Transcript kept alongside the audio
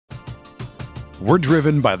We're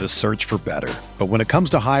driven by the search for better. But when it comes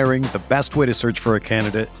to hiring, the best way to search for a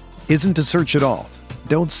candidate isn't to search at all.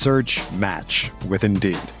 Don't search, match with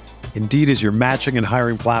Indeed. Indeed is your matching and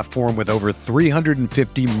hiring platform with over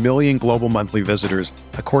 350 million global monthly visitors,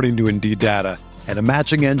 according to Indeed data, and a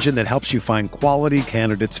matching engine that helps you find quality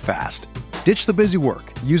candidates fast. Ditch the busy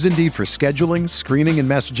work. Use Indeed for scheduling, screening, and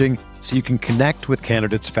messaging so you can connect with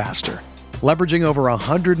candidates faster. Leveraging over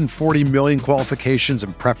 140 million qualifications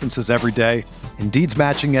and preferences every day, Indeed's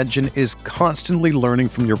matching engine is constantly learning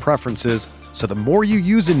from your preferences, so the more you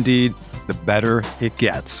use Indeed, the better it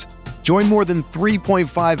gets. Join more than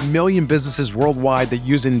 3.5 million businesses worldwide that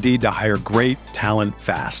use Indeed to hire great talent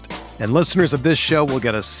fast. And listeners of this show will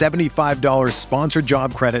get a $75 sponsored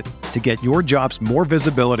job credit to get your jobs more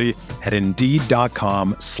visibility at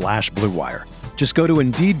Indeed.com/Blue Wire. Just go to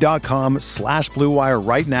Indeed.com/Blue Wire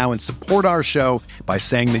right now and support our show by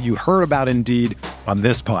saying that you heard about Indeed on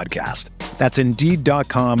this podcast. That's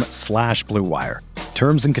Indeed.com/Blue Wire.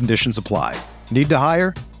 Terms and conditions apply. Need to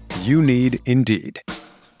hire? You need Indeed.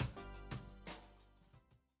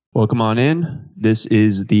 Welcome on in. This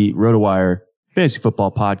is the RotoWire Fantasy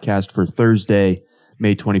Football Podcast for Thursday,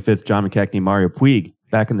 May 25th. John McKechnie, Mario Puig,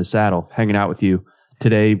 back in the saddle, hanging out with you.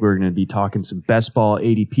 Today, we're going to be talking some best ball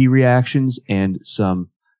ADP reactions and some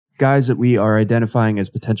guys that we are identifying as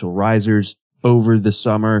potential risers over the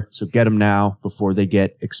summer. So get them now before they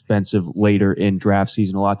get expensive later in draft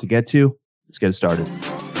season. A lot to get to. Let's get it started.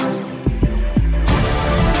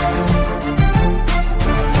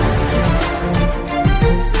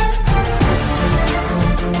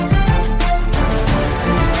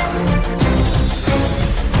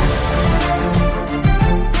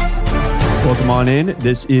 Welcome on in.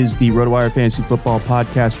 This is the RotoWire Fantasy Football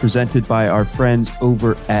Podcast presented by our friends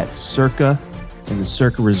over at Circa and the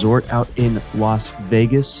Circa Resort out in Las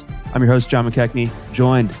Vegas. I'm your host, John McKechnie,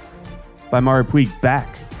 joined by Mario Puig,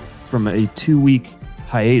 back from a 2-week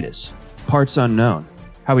hiatus. Parts unknown.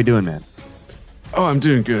 How we doing, man? Oh, I'm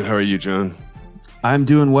doing good. How are you, John? I'm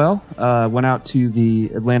doing well. Went out to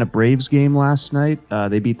the Atlanta Braves game last night.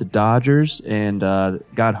 They beat the Dodgers and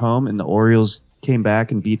got home, and the Orioles came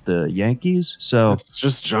back and beat the Yankees. So it's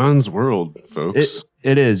just John's world, folks.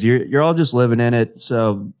 It is. You're all just living in it.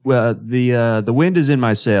 So the wind is in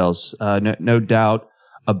my sails. No doubt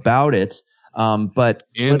about it. But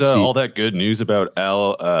all that good news about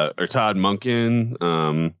Todd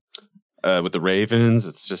Monken with the Ravens.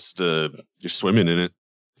 It's just you're swimming in it.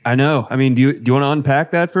 I know. I mean, do you want to unpack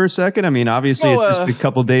that for a second? I mean, obviously it's just a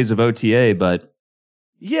couple days of OTA, but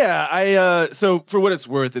yeah. So for what it's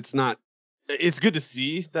worth, it's not. It's good to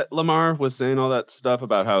see that Lamar was saying all that stuff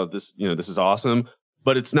about how this is awesome,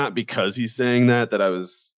 but it's not because he's saying that I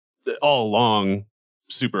was all along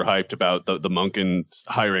super hyped about the Monken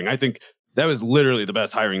hiring. I think that was literally the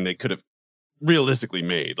best hiring they could have realistically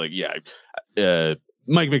made. Like,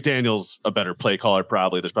 Mike McDaniel's a better play caller,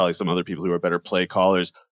 probably. There's probably some other people who are better play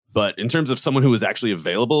callers, but in terms of someone who was actually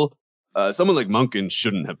available, someone like Monken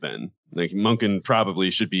shouldn't have been. Like, Monken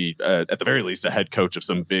probably should be, at the very least, a head coach of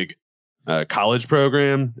some big college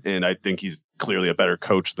program, and I think he's clearly a better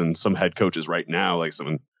coach than some head coaches right now. Like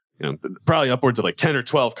someone, probably upwards of like 10 or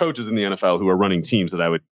 12 coaches in the NFL who are running teams that I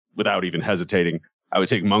would, without even hesitating, I would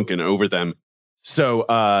take Monken over them. So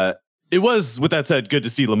it was, with that said, good to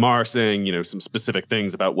see Lamar saying, some specific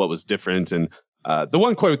things about what was different. And the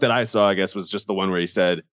one quote that I saw, I guess, was just the one where he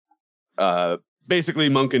said, basically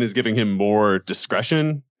Monken is giving him more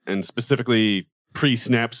discretion, and specifically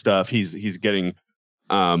pre-snap stuff. He's getting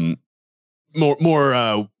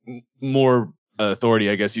more authority,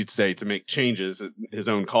 I guess you'd say, to make changes, his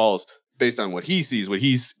own calls based on what he sees,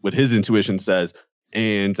 what his intuition says.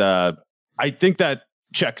 And I think that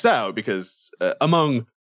checks out because among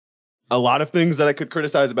a lot of things that I could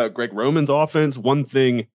criticize about Greg Roman's offense, one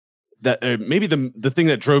thing that maybe the thing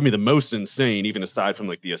that drove me the most insane, even aside from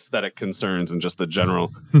like the aesthetic concerns and just the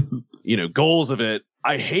general, goals of it,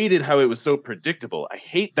 I hated how it was so predictable. I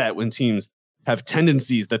hate that when teams have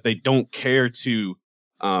tendencies that they don't care to,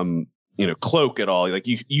 cloak at all. Like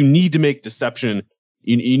you need to make deception.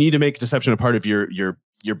 You need to make deception a part of your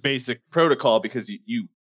basic protocol, because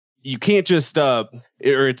you can't just, or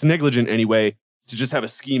it's negligent anyway, to just have a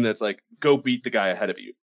scheme that's like, go beat the guy ahead of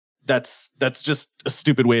you. That's just a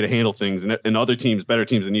stupid way to handle things. And other teams, better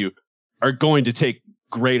teams than you, are going to take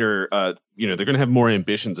greater, they're going to have more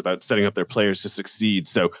ambitions about setting up their players to succeed.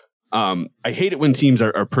 So I hate it when teams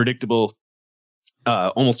are predictable,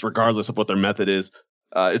 almost regardless of what their method is.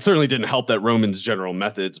 It certainly didn't help that Roman's general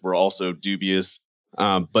methods were also dubious.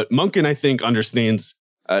 But Monken, I think, understands,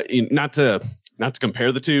 not to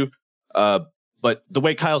compare the two, but the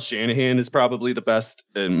way Kyle Shanahan is probably the best,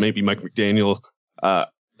 and maybe Mike McDaniel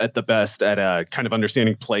at the best at kind of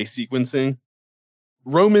understanding play sequencing.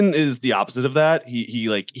 Roman is the opposite of that.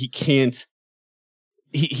 He can't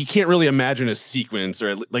really imagine a sequence,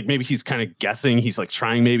 or like maybe he's kind of guessing. He's like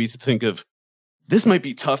trying maybe to think of, this might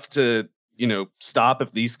be tough to, stop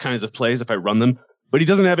if these kinds of plays, if I run them, but he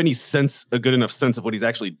doesn't have any a good enough sense of what he's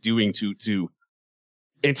actually doing to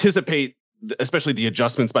anticipate, especially the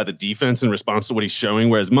adjustments by the defense in response to what he's showing.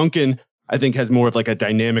 Whereas Monken, I think, has more of like a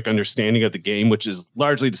dynamic understanding of the game, which is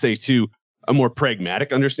largely to say too, a more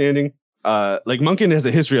pragmatic understanding. Like Monken has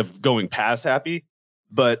a history of going pass happy,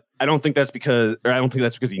 but I don't think that's because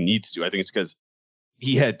he needs to. I think it's because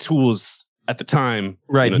he had tools at the time.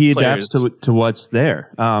 Right. He adapts to what's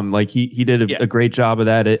there. Like he did a great job of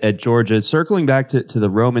that at Georgia. Circling back to the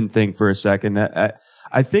Roman thing for a second,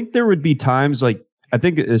 I think there would be times, like, I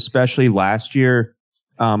think especially last year,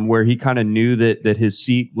 where he kind of knew that his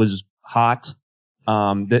seat was hot.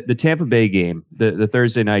 The Tampa Bay game, the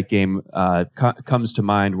Thursday night game, comes to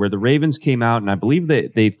mind, where the Ravens came out and I believe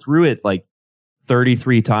they threw it like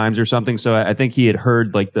 33 times or something. So I think he had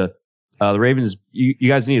heard like the Ravens, you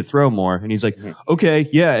guys need to throw more. And he's like, okay,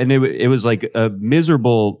 yeah. And it was like a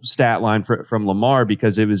miserable stat line from Lamar,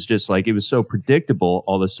 because it was just like, it was so predictable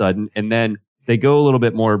all of a sudden. And then they go a little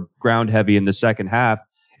bit more ground heavy in the second half.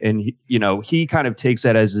 And, he kind of takes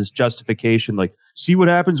that as his justification, like, see what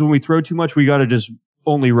happens when we throw too much? We got to just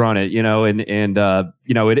only run it,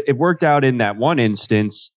 it worked out in that one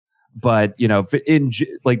instance. But,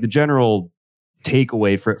 like the general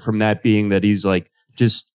takeaway from that being that he's like,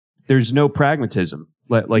 just, there's no pragmatism,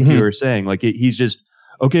 like you were saying. Like he's just,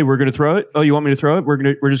 okay, we're going to throw it. Oh, you want me to throw it?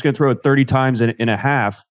 We're just going to throw it 30 times in a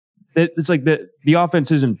half. It's like the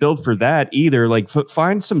offense isn't built for that either. Like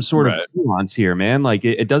find some sort of nuance here, man. Like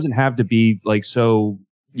it doesn't have to be like so,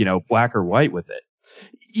 black or white with it.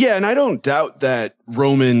 Yeah. And I don't doubt that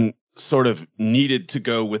Roman sort of needed to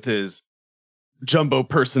go with his jumbo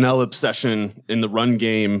personnel obsession in the run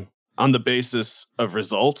game on the basis of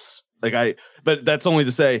results. But that's only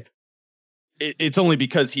to say it's only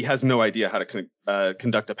because he has no idea how to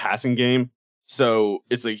conduct a passing game. So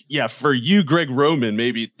it's like, yeah, for you, Greg Roman,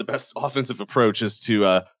 maybe the best offensive approach is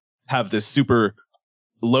to have this super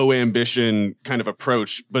low ambition kind of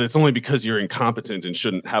approach, but it's only because you're incompetent and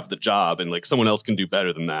shouldn't have the job, and like someone else can do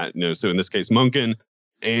better than that. So in this case, Monken.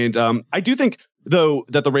 And I do think, though,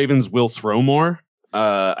 that the Ravens will throw more.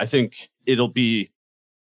 I think it'll be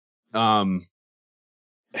done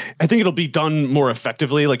more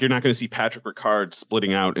effectively. Like, you're not going to see Patrick Ricard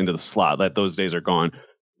splitting out into the slot. Those days are gone.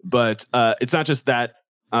 But it's not just that.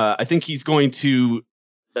 I think he's going to.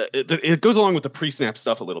 It goes along with the pre-snap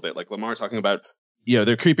stuff a little bit, like Lamar talking about.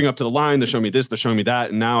 They're creeping up to the line. They're showing me this. They're showing me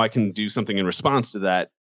that, and now I can do something in response to that.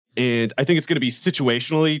 And I think it's going to be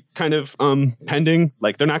situationally kind of pending.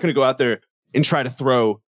 Like, they're not going to go out there and try to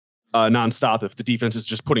throw nonstop if the defense is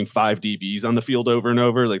just putting 5 DBs on the field over and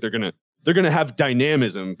over. Like, they're gonna have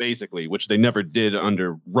dynamism, basically, which they never did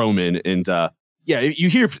under Roman. And you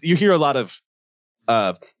hear a lot of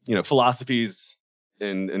philosophies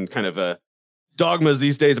and kind of dogmas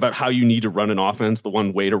these days about how you need to run an offense, the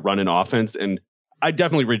one way to run an offense. And I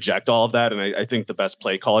definitely reject all of that. And I think the best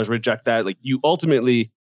play callers reject that. Like, you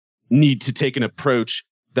ultimately need to take an approach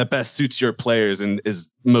that best suits your players and is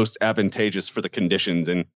most advantageous for the conditions.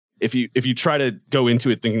 And if you try to go into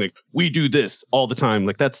it thinking like, we do this all the time,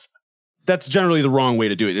 like that's generally the wrong way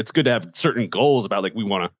to do it. It's good to have certain goals about, like, we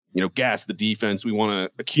want to, gas the defense. We want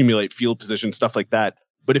to accumulate field position, stuff like that.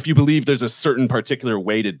 But if you believe there's a certain particular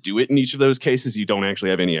way to do it in each of those cases, you don't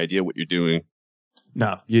actually have any idea what you're doing.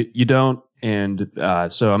 No, you don't. And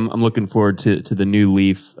so I'm looking forward to the new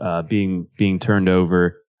leaf being turned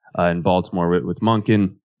over in Baltimore with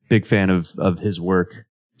Monken. Big fan of his work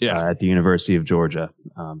at the University of Georgia.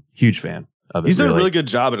 Huge fan of it. He's done a really good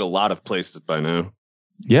job at a lot of places by now.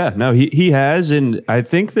 Yeah, no, he has. And I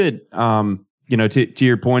think that, to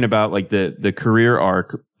your point about like the career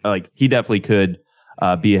arc, like he definitely could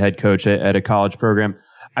be a head coach at a college program.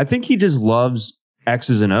 I think he just loves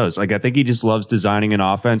X's and O's. Like, I think he just loves designing an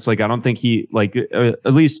offense. Like, I don't think he, like,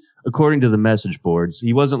 at least according to the message boards,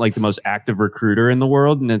 he wasn't like the most active recruiter in the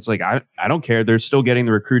world. And it's like, I don't care. They're still getting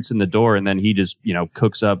the recruits in the door. And then he just,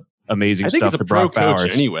 cooks up amazing stuff to Brock Bowers. I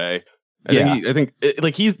think he's a pro coach anyway. I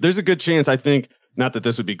think there's a good chance, I think, not that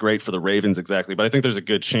this would be great for the Ravens exactly, but I think there's a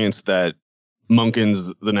good chance that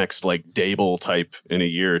Monken's the next like Dable type in a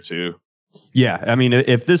year or two. Yeah, I mean,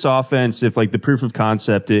 if this offense, if like the proof of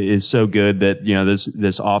concept is so good that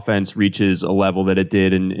this offense reaches a level that it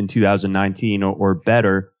did in 2019 or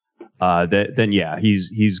better, then yeah,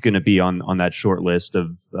 he's going to be on that short list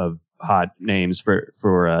of hot names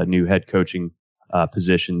for new head coaching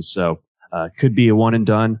positions. So Could be a one and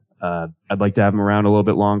done. I'd like to have him around a little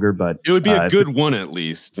bit longer, but it would be a good one at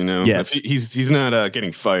least. Yes, he's not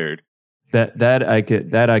getting fired. That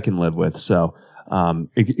I can live with. So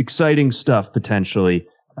exciting stuff potentially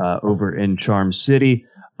over in Charm City.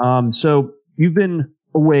 So you've been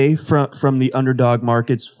away from the underdog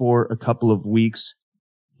markets for a couple of weeks.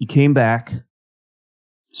 You came back,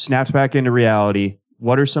 snapped back into reality.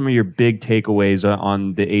 What are some of your big takeaways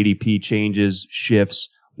on the ADP changes, shifts,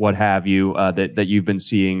 what have you, that you've been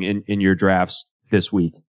seeing in your drafts this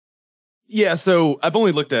week? Yeah, so I've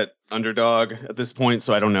only looked at underdog at this point,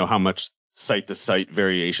 so I don't know how much site to site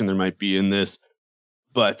variation there might be in this.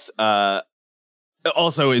 But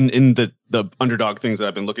also in the underdog things that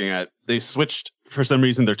I've been looking at, they switched for some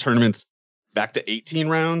reason their tournaments back to 18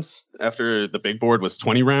 rounds after the big board was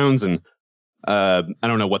 20 rounds. And I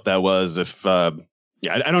don't know what that was. I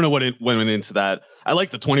don't know what went into that. I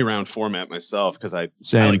like the 20 round format myself because I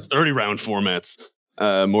like 30 round formats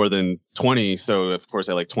more than 20. So of course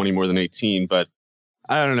I like 20 more than 18. But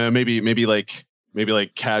I don't know. Maybe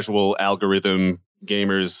like casual algorithm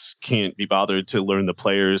gamers can't be bothered to learn the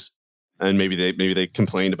players, and maybe they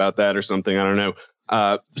complained about that or something. I don't know.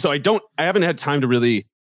 So I haven't had time to really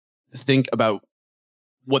think about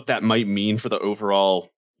what that might mean for the overall,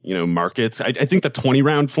 markets. I think the 20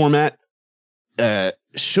 round format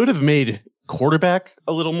should have made quarterback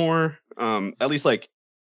a little more, at least like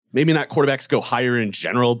maybe not quarterbacks go higher in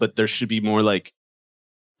general, but there should be more like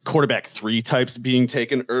quarterback 3 types being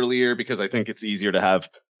taken earlier, because I think it's easier to have,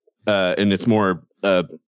 and it's more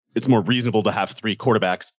reasonable to have 3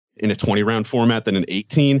 quarterbacks in a 20 round format than an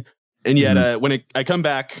 18. And yet, when I come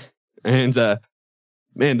back and,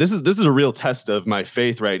 man, this is a real test of my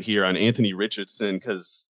faith right here on Anthony Richardson,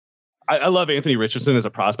 because I love Anthony Richardson as a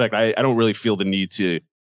prospect. I don't really feel the need to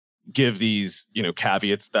give these,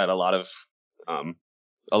 caveats that a lot of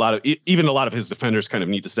his defenders kind of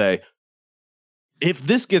need to say. If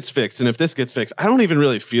this gets fixed, I don't even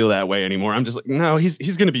really feel that way anymore. I'm just like, no,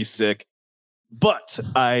 he's going to be sick. But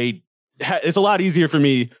it's a lot easier for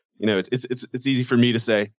me. It's easy for me to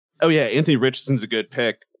say, oh yeah, Anthony Richardson's a good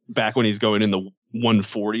pick back when he's going in the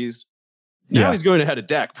 140s. Now he's going ahead of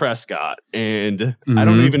Dak Prescott, and I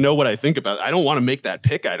don't even know what I think about it. I don't want to make that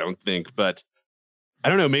pick, I don't think, but I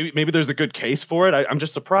don't know. Maybe there's a good case for it. I'm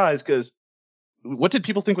just surprised because what did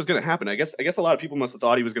people think was going to happen? I guess a lot of people must have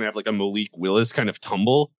thought he was going to have like a Malik Willis kind of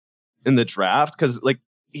tumble in the draft, because like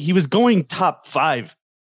he was going top 5.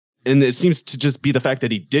 And it seems to just be the fact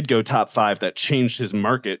that he did go top 5 that changed his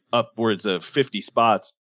market upwards of 50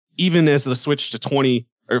 spots, even as the switch to 20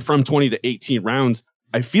 or from 20 to 18 rounds,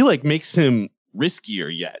 I feel like makes him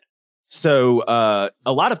riskier yet. So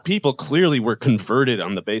a lot of people clearly were converted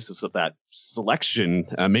on the basis of that selection.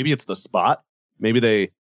 Maybe it's the spot. Maybe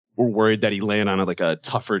they were worried that he landed on a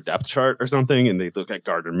tougher depth chart or something. And they look at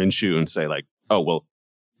Gardner Minshew and say like, oh, well,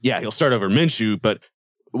 yeah, he'll start over Minshew, but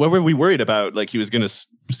what were we worried about? Like he was going to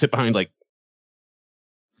sit behind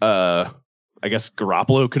I guess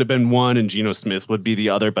Garoppolo could have been one and Geno Smith would be the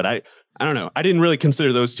other, but I don't know. I didn't really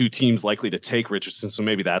consider those 2 teams likely to take Richardson. So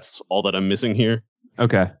maybe that's all that I'm missing here.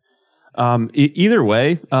 Okay. Either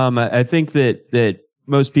way, I think that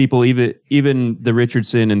most people, even the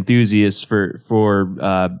Richardson enthusiasts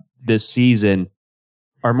for this season,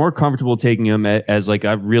 are more comfortable taking him as like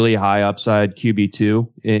a really high upside QB2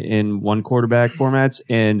 in one quarterback formats.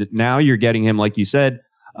 And now you're getting him, like you said,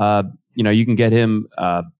 you can get him,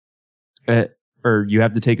 or you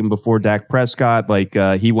have to take him before Dak Prescott. Like,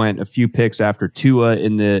 he went a few picks after Tua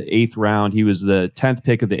in the 8th round. He was the 10th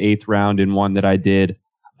pick of the 8th round in one that I did,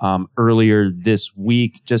 earlier this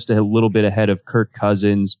week, just a little bit ahead of Kirk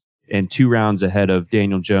Cousins and 2 rounds ahead of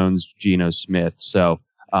Daniel Jones, Geno Smith. So,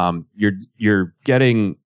 you're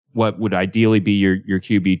getting what would ideally be your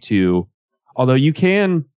QB2, although you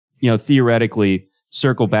can, theoretically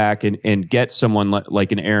circle back and get someone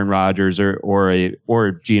like an Aaron Rodgers or a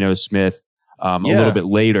Geno Smith, a little bit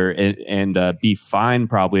later and be fine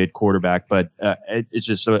probably at quarterback. But, it's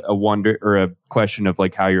just a wonder or a question of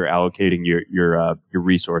like how you're allocating your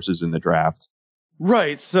resources in the draft.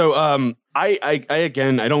 Right. So, I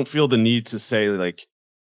again, I don't feel the need to say like,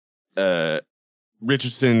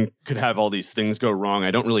 Richardson could have all these things go wrong.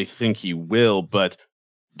 I don't really think he will, but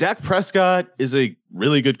Dak Prescott is a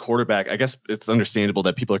really good quarterback. I guess it's understandable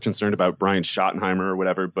that people are concerned about Brian Schottenheimer or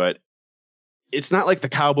whatever, but it's not like the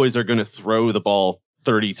Cowboys are going to throw the ball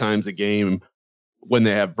 30 times a game when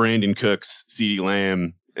they have Brandon Cooks, CeeDee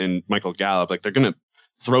Lamb, and Michael Gallup. Like they're going to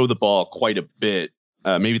throw the ball quite a bit.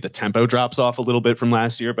 Maybe the tempo drops off a little bit from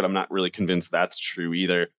last year, but I'm not really convinced that's true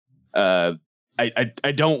either.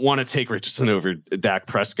 I don't want to take Richardson over Dak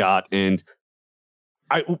Prescott, and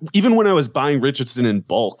even when I was buying Richardson in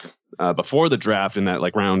bulk before the draft in that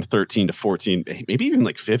like round 13 to 14, maybe even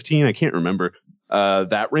like 15, I can't remember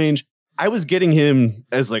that range, I was getting him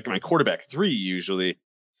as like my quarterback 3 usually.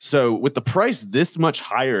 So with the price this much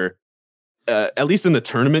higher, at least in the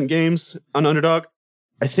tournament games on Underdog,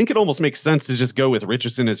 I think it almost makes sense to just go with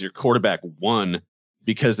Richardson as your quarterback 1,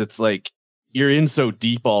 because it's like you're in so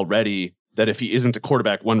deep already that if he isn't a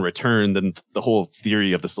quarterback 1 return, then the whole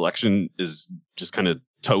theory of the selection is just kind of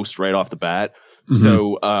toast right off the bat. Mm-hmm.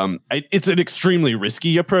 So it's an extremely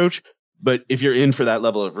risky approach, but if you're in for that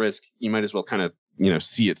level of risk, you might as well kind of,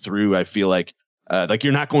 see it through. I feel like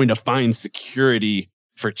you're not going to find security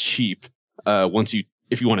for cheap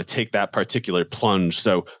if you want to take that particular plunge.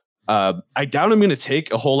 So I doubt I'm going to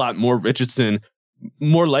take a whole lot more Richardson.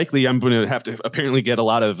 More likely, I'm going to have to apparently get a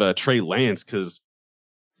lot of Trey Lance, because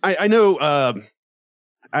I know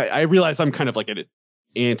I realize I'm kind of like an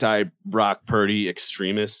anti-Brock Purdy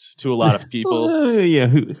extremist to a lot of people. Yeah,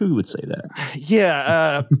 who would say that?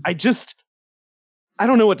 Yeah, I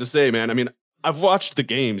don't know what to say, man. I mean, I've watched the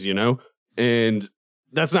games, and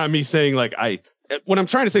that's not me saying like what I'm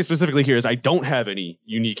trying to say specifically here is I don't have any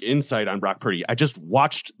unique insight on Brock Purdy. I just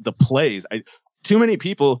watched the plays. Too many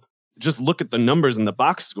people just look at the numbers in the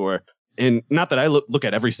box score, and not that I look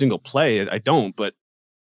at every single play. I don't, but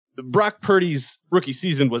Brock Purdy's rookie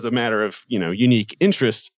season was a matter of, unique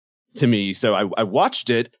interest to me. So I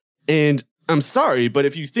watched it, and I'm sorry, but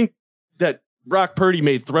if you think that Brock Purdy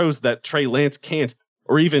made throws that Trey Lance can't,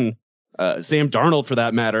 or even Sam Darnold for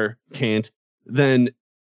that matter can't, then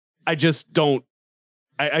I just don't.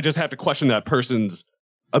 I just have to question that person's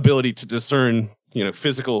ability to discern,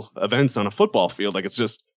 physical events on a football field. Like, it's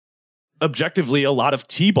just objectively a lot of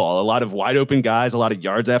T-ball, a lot of wide open guys, a lot of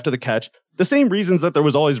yards after the catch. The same reasons that there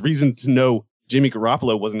was always reason to know Jimmy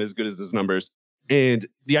Garoppolo wasn't as good as his numbers. And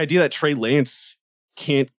the idea that Trey Lance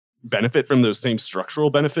can't benefit from those same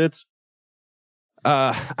structural benefits,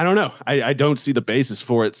 I don't know. I don't see the basis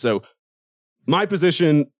for it. So my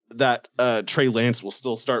position that Trey Lance will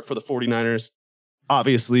still start for the 49ers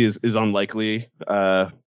obviously is unlikely,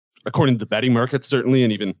 according to the betting market, certainly.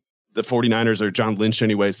 And even the 49ers, or John Lynch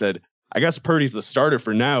anyway, said, I guess Purdy's the starter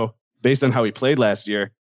for now based on how he played last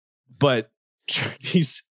year. But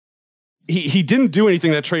he didn't do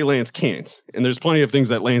anything that Trey Lance can't. And there's plenty of things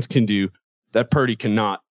that Lance can do that Purdy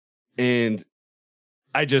cannot. And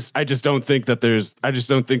I just don't think that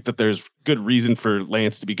there's good reason for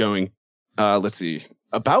Lance to be going, let's see,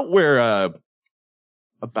 about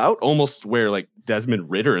almost where like Desmond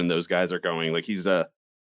Ridder and those guys are going. Like, he's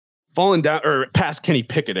fallen down, or past Kenny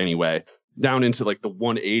Pickett anyway, down into like the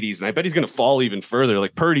 180s. And I bet he's going to fall even further.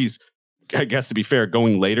 Like, Purdy's, I guess, to be fair,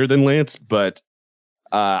 going later than Lance, but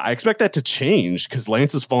I expect that to change because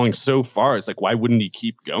Lance is falling so far. It's like, why wouldn't he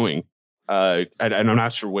keep going? And I'm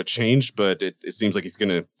not sure what changed, but it seems like he's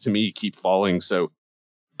going to me, keep falling. So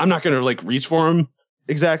I'm not going to like reach for him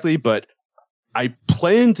exactly, but I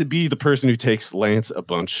plan to be the person who takes Lance a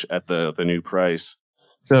bunch at the new price.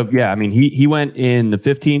 So, yeah, I mean, he went in the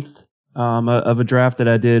 15th of a draft that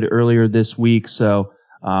I did earlier this week. So,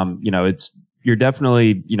 you're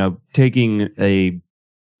definitely, taking a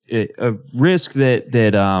risk that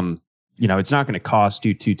it's not going to cost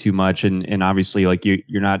you too much. And obviously, like,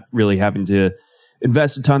 you're not really having to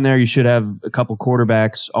invest a ton there. You should have a couple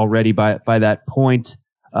quarterbacks already by that point.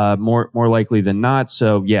 More likely than not.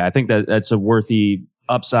 So yeah, I think that's a worthy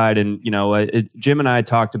upside. And, Jim and I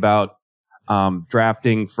talked about,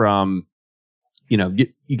 drafting from, you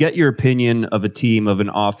get your opinion of a team, of an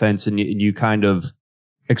offense, and you kind of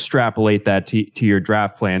extrapolate that to your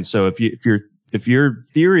draft plan. So if your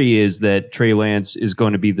theory is that Trey Lance is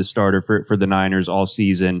going to be the starter for the Niners all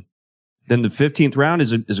season, then the 15th round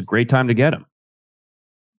is a great time to get him.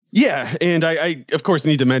 Yeah. And I of course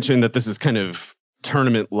need to mention that this is kind of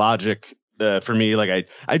tournament logic for me. Like,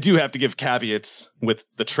 I do have to give caveats with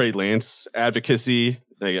the Trey Lance advocacy.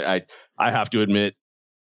 Like, I have to admit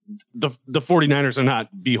the 49ers are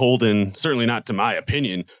not beholden, certainly not to my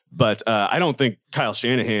opinion, but I don't think Kyle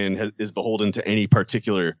Shanahan is beholden to any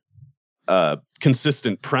particular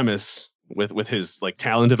consistent premise with his like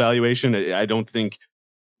talent evaluation. I don't think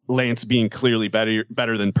Lance being clearly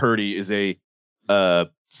better than Purdy is a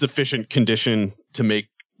sufficient condition to make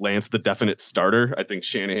Lance the definite starter. I think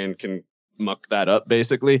Shanahan can muck that up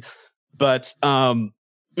basically. But man,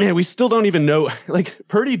 we still don't even know. Like,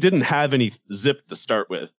 Purdy didn't have any zip to start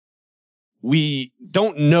with. We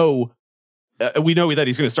don't know. We know that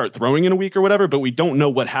he's going to start throwing in a week or whatever, but we don't know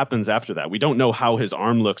what happens after that. We don't know how his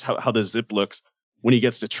arm looks, how the zip looks when he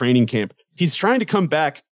gets to training camp. He's trying to come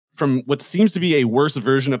back from what seems to be a worse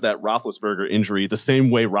version of that Roethlisberger injury, the same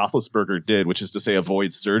way Roethlisberger did, which is to say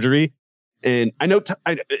avoid surgery. And I know,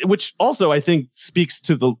 which also I think speaks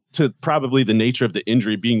to probably the nature of the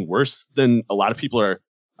injury being worse than a lot of people are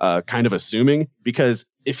kind of assuming, because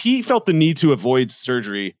if he felt the need to avoid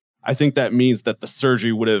surgery, I think that means that the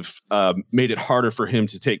surgery would have made it harder for him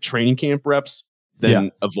to take training camp reps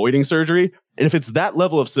than avoiding surgery. And if it's that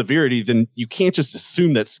level of severity, then you can't just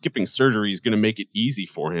assume that skipping surgery is going to make it easy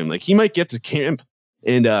for him. Like, he might get to camp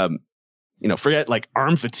and, forget like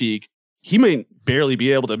arm fatigue. He may barely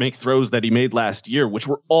be able to make throws that he made last year, which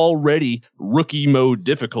were already rookie mode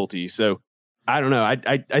difficulty. So I don't know.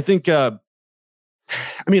 I think, I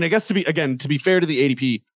guess to be fair to the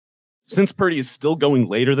ADP, since Purdy is still going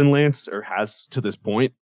later than Lance, or has to this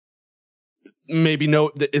point, maybe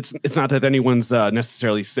it's not that anyone's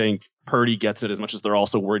necessarily saying Purdy gets it as much as they're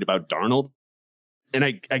also worried about Darnold. And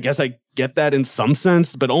I guess I get that in some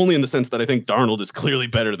sense, but only in the sense that I think Darnold is clearly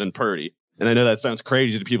better than Purdy. And I know that sounds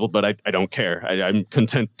crazy to people, but I don't care. I'm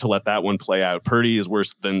content to let that one play out. Purdy is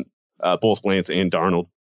worse than both Lance and Darnold.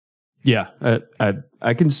 Yeah,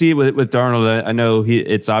 I can see with Darnold. I know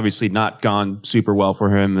it's obviously not gone super well for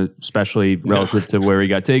him, especially relative to where he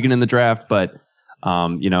got taken in the draft. But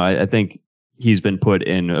I think he's been put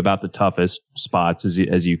in about the toughest spots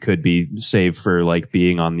as you could be, save for like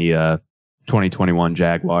being on the 2021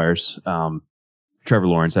 Jaguars. Trevor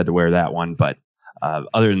Lawrence had to wear that one, but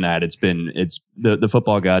other than that, it's the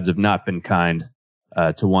football gods have not been kind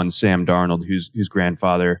to one Sam Darnold, whose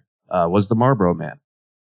grandfather was the Marlboro Man.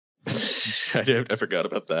 I forgot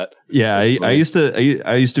about that. Yeah, I used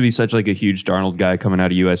to be such like a huge Darnold guy coming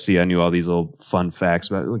out of USC. I knew all these little fun facts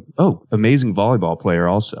about it. Like, amazing volleyball player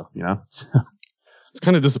also, It's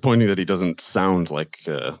kind of disappointing that he doesn't sound like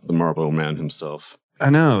the Marlboro Man himself.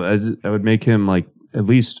 I know. I would make him like at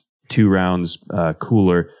least 2 rounds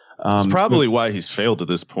cooler. It's probably why he's failed to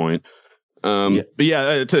this point. But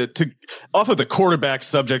yeah, to off of the quarterback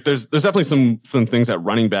subject, there's definitely some things at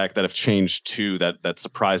running back that have changed too that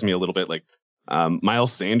surprised me a little bit. Like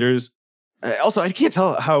Miles Sanders. Also, I can't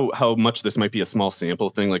tell how much this might be a small sample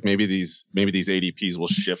thing. Like maybe these ADPs will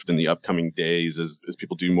shift in the upcoming days as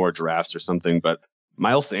people do more drafts or something. But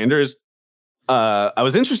Miles Sanders, I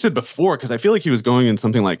was interested before because I feel like he was going in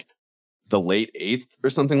something like the late 8th or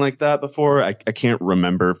something like that before. I can't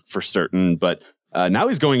remember for certain, but now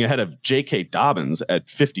he's going ahead of J.K. Dobbins at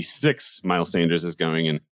 56. Miles Sanders is going,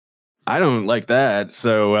 and I don't like that.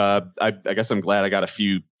 So I guess I'm glad I got a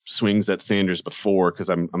few swings at Sanders before, because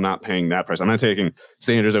I'm not paying that price. I'm not taking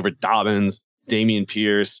Sanders over Dobbins, Dameon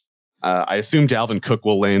Pierce. I assume Dalvin Cook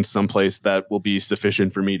will land someplace that will be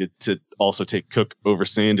sufficient for me to also take Cook over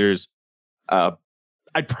Sanders.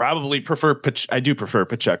 I'd probably prefer I do prefer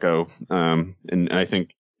Pacheco, and I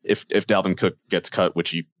think if Dalvin Cook gets cut, which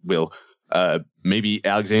he will, maybe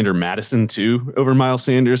Alexander Madison too over Miles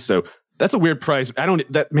Sanders. So that's a weird price.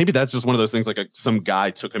 Maybe that's just one of those things, like some guy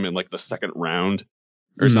took him in like the 2nd round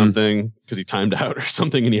or something because he timed out or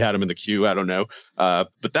something and he had him in the queue. I don't know.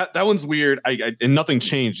 But that one's weird. And nothing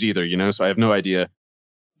changed either, so I have no idea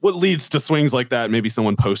what leads to swings like that. Maybe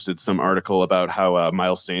someone posted some article about how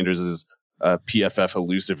Miles Sanders' PFF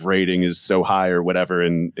elusive rating is so high or whatever,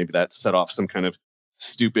 and maybe that set off some kind of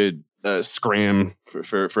stupid scram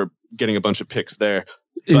for getting a bunch of picks there.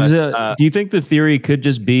 Do you think the theory could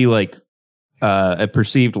just be like a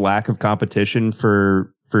perceived lack of competition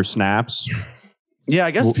for snaps? Yeah,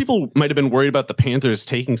 I guess people might have been worried about the Panthers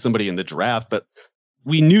taking somebody in the draft, but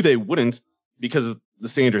we knew they wouldn't because of the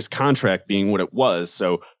Sanders contract being what it was.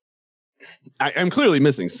 So I'm clearly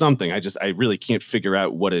missing something. I really can't figure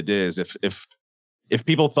out what it is. If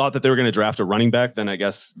people thought that they were going to draft a running back, then I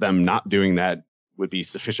guess them not doing that would be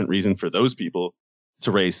sufficient reason for those people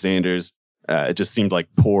to raise Sanders. It just seemed like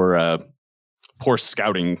poor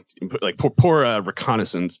scouting, like poor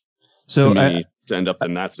reconnaissance to me to end up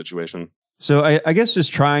in that situation. So I guess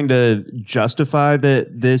just trying to justify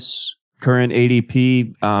this current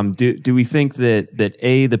ADP, do we think that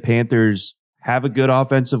A, the Panthers have a good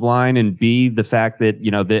offensive line, and B, the fact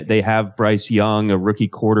that, they have Bryce Young, a rookie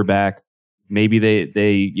quarterback, maybe they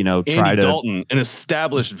try Andy to Dalton, an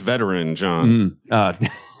established veteran, John. I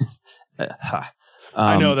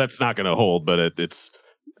know that's not going to hold, but it's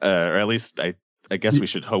or at least I guess we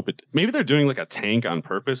should hope it. Maybe they're doing like a tank on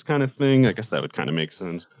purpose kind of thing. I guess that would kind of make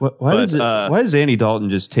sense. Why does Andy Dalton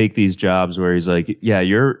just take these jobs where he's like, yeah,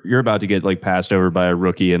 you're about to get like passed over by a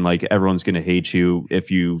rookie, and like everyone's going to hate you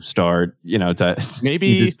if you start.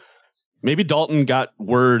 Maybe Dalton got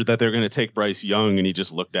word that they're going to take Bryce Young, and he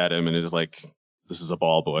just looked at him and is like, this is a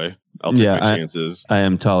ball boy. I'll take my chances. I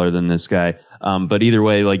am taller than this guy. But either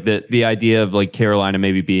way, like the idea of like Carolina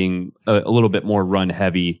maybe being a little bit more run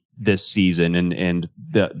heavy this season and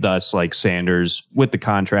thus like Sanders with the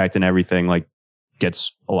contract and everything like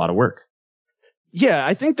gets a lot of work. Yeah,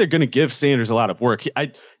 I think they're going to give Sanders a lot of work.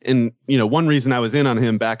 One reason I was in on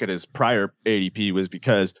him back at his prior ADP was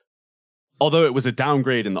because although it was a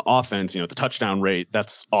downgrade in the offense, the touchdown rate,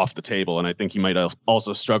 that's off the table. And I think he might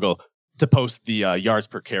also struggle to post the yards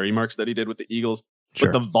per carry marks that he did with the Eagles.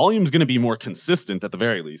 Sure. But the volume's going to be more consistent at the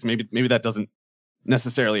very least. Maybe that doesn't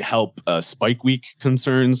necessarily help spike week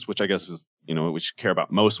concerns, which I guess is, what we should care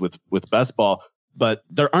about most with best ball. But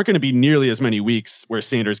there aren't going to be nearly as many weeks where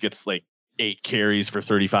Sanders gets like 8 carries for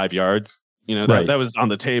 35 yards. That was on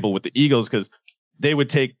the table with the Eagles because they would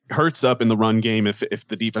take Hurts up in the run game if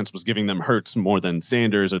the defense was giving them Hurts more than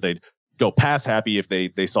Sanders, or they'd go pass happy if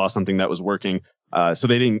they saw something that was working. So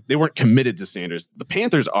they weren't committed to Sanders. The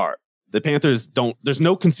Panthers are. The Panthers don't. There's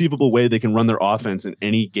no conceivable way they can run their offense in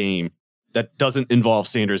any game that doesn't involve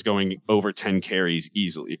Sanders going over 10 carries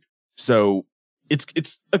easily. So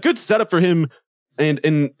it's a good setup for him.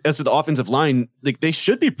 And as to the offensive line, like they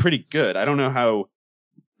should be pretty good. I don't know how.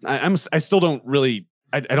 I still don't really.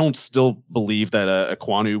 I don't still believe that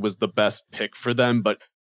Ekwonu was the best pick for them, but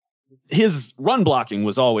his run blocking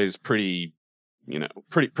was always pretty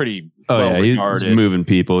well regarded. He's moving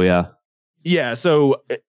people, yeah. Yeah, so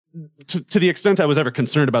to the extent I was ever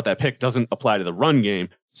concerned about that pick doesn't apply to the run game.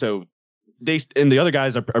 So the other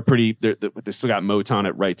guys are pretty. They still got Moton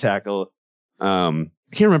at right tackle.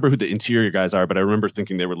 I can't remember who the interior guys are, but I remember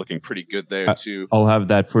thinking they were looking pretty good there too. I'll have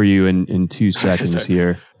that for you in 2 seconds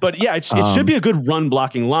here. But yeah, it should be a good run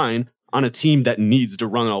blocking line on a team that needs to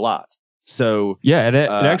run a lot. So yeah, it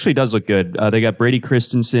actually does look good. They got Brady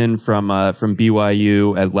Christensen from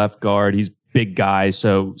BYU at left guard. He's big guy,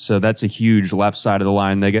 so that's a huge left side of the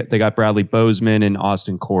line. They got Bradley Bozeman and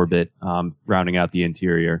Austin Corbett rounding out the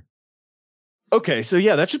interior. Okay, so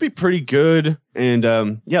yeah, that should be pretty good. And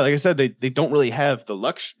like I said, they don't really have the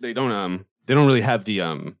they don't really have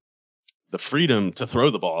the freedom to throw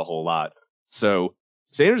the ball a whole lot. So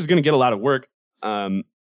Sanders is going to get a lot of work.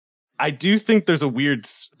 I do think there's a weird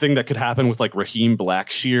thing that could happen with like Raheem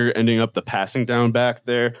Blackshear ending up the passing down back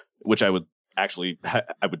there, which I would actually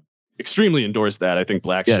I would extremely endorse that. I think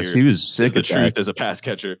Blackshear he was sick is the truth as a pass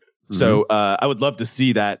catcher. Mm-hmm. So I would love to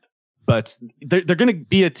see that. But they're going to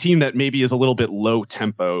be a team that maybe is a little bit low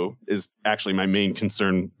tempo is actually my main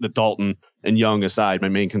concern. The Dalton and Young aside, my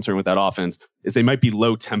main concern with that offense is they might be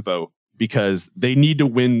low tempo because they need to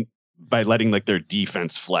win by letting like their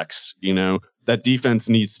defense flex. That defense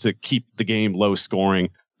needs to keep the game low scoring.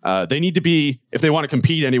 They need to be, if they want to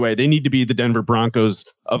compete anyway, they need to be the Denver Broncos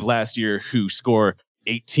of last year who score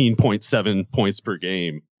 18.7 points per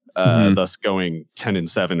game, thus going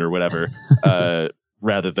 10-7 or whatever.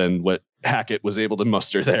 Rather than what Hackett was able to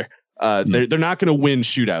muster there. They're not going to win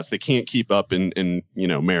shootouts. They can't keep up in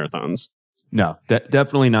marathons. No,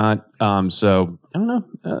 definitely not. So I don't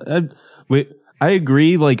know. I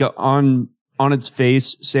agree. Like on its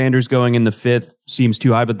face, Sanders going in the 5th seems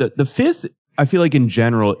too high, but the 5th, I feel like in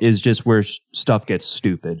general is just where stuff gets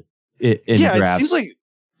stupid. In drafts. It seems like,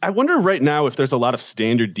 I wonder right now if there's a lot of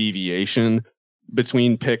standard deviation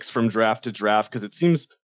between picks from draft to draft, because it seems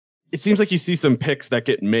like you see some picks that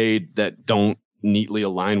get made that don't neatly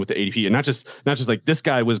align with the ADP, and not just like this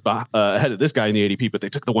guy was ahead of this guy in the ADP, but they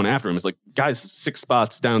took the one after him. It's like guys 6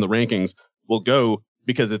 spots down the rankings will go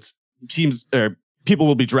because it's teams or people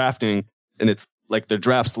will be drafting, and it's like their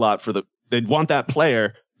draft slot they'd want that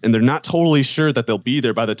player, and they're not totally sure that they'll be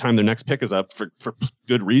there by the time their next pick is up for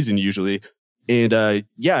good reason usually. And I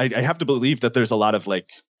have to believe that there's a lot of like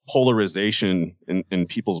polarization in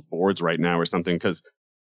people's boards right now or something, because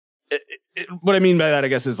what I mean by that, I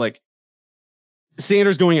guess, is like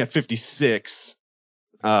Sanders going at 56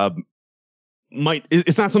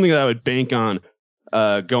 it's not something that I would bank on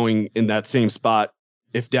going in that same spot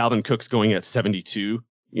if Dalvin Cook's going at 72.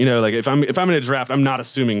 Like if I'm in a draft, I'm not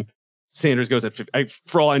assuming Sanders goes at 50.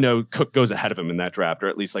 For all I know, Cook goes ahead of him in that draft, or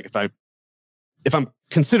at least like if I'm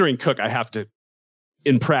considering Cook, I have to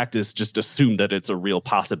in practice just assume that it's a real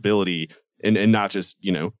possibility and not just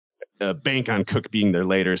bank on Cook being there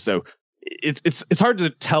later. So it's hard to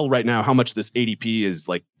tell right now how much this ADP is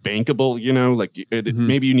like bankable,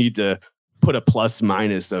 maybe you need to put a plus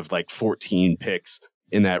minus of like 14 picks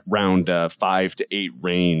in that round 5 to 8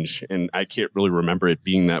 range. And I can't really remember it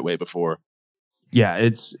being that way before. Yeah,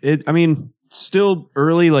 I mean, still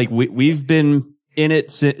early. Like we've been in it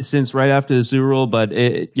since right after the Super Bowl, but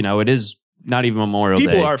it is not even Memorial Day.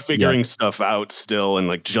 People are figuring stuff out still, and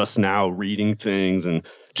like just now reading things and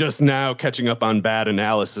just now catching up on bad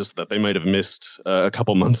analysis that they might have missed a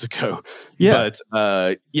couple months ago. Yeah.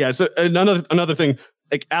 But so another thing,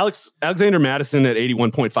 like Alexander Madison at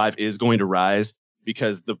 81.5 is going to rise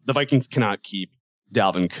because the Vikings cannot keep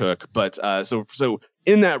Dalvin Cook. But so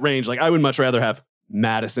in that range, like I would much rather have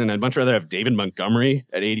Madison. I'd much rather have David Montgomery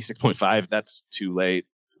at 86.5. That's too late.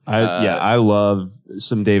 I love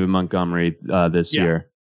some David Montgomery this year.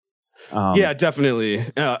 Yeah, definitely.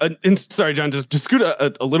 And sorry, John, just to scoot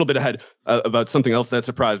a little bit ahead about something else that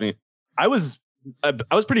surprised me. I was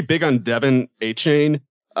pretty big on Devin Achane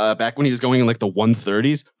back when he was going in like the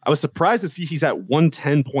 130s. I was surprised to see he's at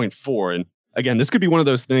 110.4. And again, this could be one of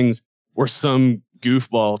those things where some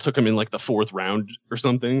goofball took him in like the 4th round or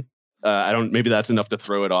something. Maybe that's enough to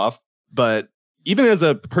throw it off. But even as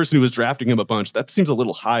a person who was drafting him a bunch, that seems a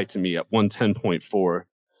little high to me at 110.4.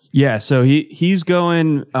 Yeah, so he's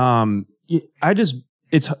going. I'm going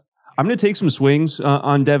to take some swings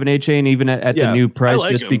on Devin Achane even at the new price,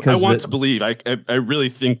 just because I want to believe. I really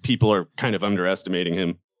think people are kind of underestimating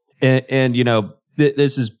him. And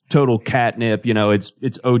this is total catnip. It's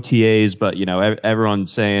OTAs, but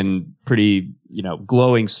everyone's saying pretty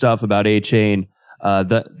glowing stuff about Achane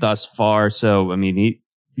thus far. So I mean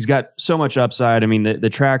he's got so much upside. I mean, the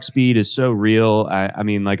track speed is so real.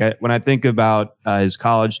 When I think about his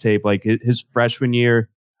college tape, like his freshman year,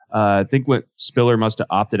 I think what Spiller must have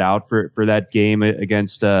opted out for that game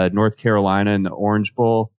against North Carolina in the Orange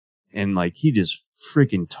Bowl. And like, he just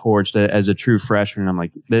freaking torched it as a true freshman. I'm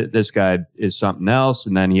like, this guy is something else.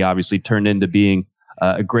 And then he obviously turned into being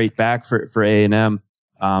a great back for A&M.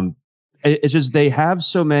 It's just, they have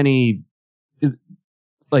so many,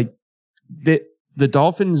 like the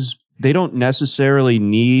Dolphins, they don't necessarily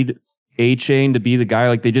need Achane to be the guy.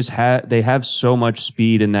 Like they have so much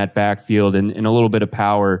speed in that backfield and a little bit of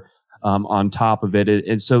power on top of it.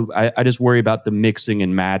 And so I just worry about the mixing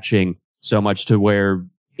and matching so much to where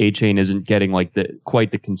Achane isn't getting like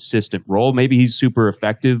quite the consistent role. Maybe he's super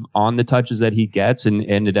effective on the touches that he gets and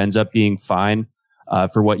it ends up being fine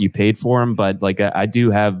for what you paid for him. But like I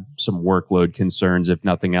do have some workload concerns, if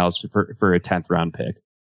nothing else, for a 10th round pick.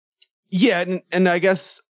 Yeah, and I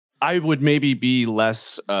guess I would maybe be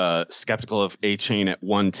less skeptical of Achane at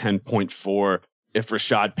 110.4 if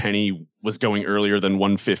Rashad Penny was going earlier than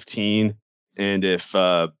 115, and if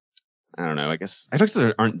I don't know, I guess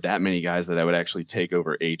there aren't that many guys that I would actually take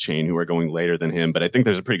over Achane who are going later than him, but I think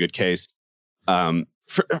there's a pretty good case. I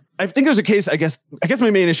think there's a case. I guess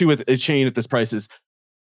my main issue with Achane at this price is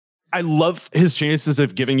I love his chances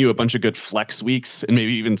of giving you a bunch of good flex weeks and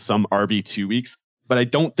maybe even some RB2 weeks. But I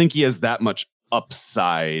don't think he has that much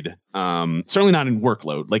upside. Certainly not in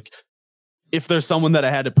workload. Like if there's someone that I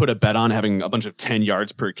had to put a bet on having a bunch of 10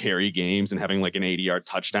 yards per carry games and having like an 80-yard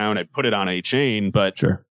touchdown, I'd put it on Achane, but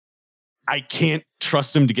sure, I can't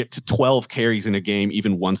trust him to get to 12 carries in a game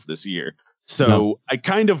even once this year. So I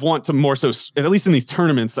kind of want to more so, at least in these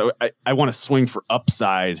tournaments, so I want to swing for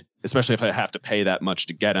upside, especially if I have to pay that much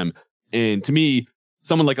to get him. And to me,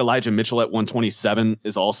 someone like Elijah Mitchell at 127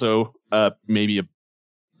 is also maybe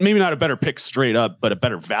not a better pick straight up, but a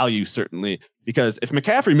better value certainly, because if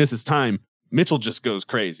McCaffrey misses time, Mitchell just goes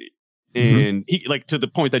crazy. And he like to the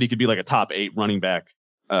point that he could be like a top 8 running back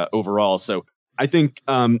overall. So I think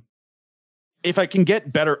if I can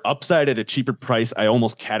get better upside at a cheaper price, I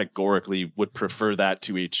almost categorically would prefer that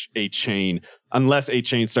to Achane, unless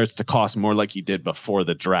Achane starts to cost more like he did before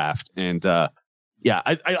the draft. And I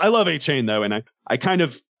love Achane though. And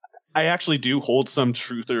I actually do hold some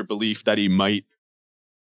truth or belief that he might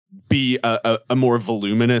be a more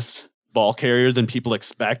voluminous ball carrier than people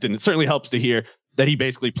expect. And it certainly helps to hear that he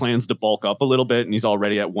basically plans to bulk up a little bit and he's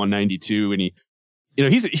already at 192. And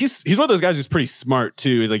he's one of those guys who's pretty smart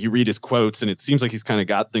too. Like you read his quotes and it seems like he's kind of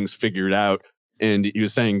got things figured out. And he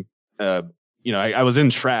was saying, I was in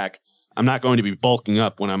track. I'm not going to be bulking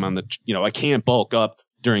up when I'm on I can't bulk up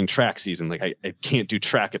during track season. Like I can't do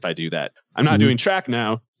track if I do that. I'm not doing track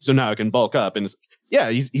now. So now I can bulk up. And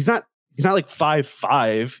he's not like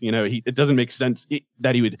 5'5", it doesn't make sense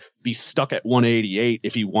that he would be stuck at 188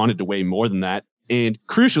 if he wanted to weigh more than that. And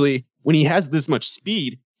crucially, when he has this much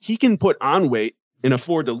speed, he can put on weight and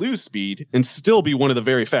afford to lose speed and still be one of the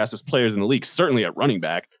very fastest players in the league, certainly at running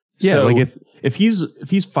back. Yeah, so, like if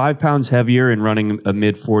he's 5 pounds heavier and running a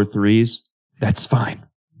mid 4.3s, that's fine.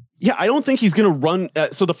 Yeah, I don't think he's going to run.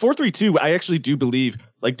 So the 4.32, I actually do believe,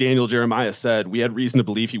 like Daniel Jeremiah said, we had reason to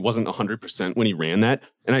believe he wasn't 100% when he ran that.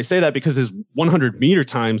 And I say that because his 100-meter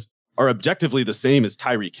times are objectively the same as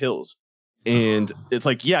Tyreek Hill's. And it's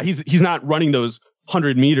like, yeah, he's not running those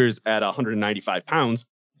 100 meters at 195 pounds,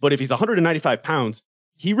 But if he's 195 pounds,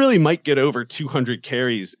 he really might get over 200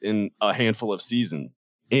 carries in a handful of seasons.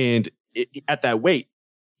 And at that weight,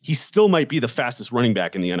 he still might be the fastest running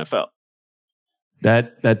back in the NFL.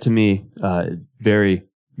 That to me, very,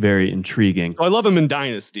 very intriguing. I love him in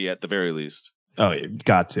Dynasty at the very least. Oh, you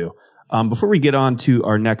got to. Before we get on to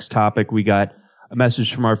our next topic, we got a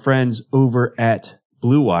message from our friends over at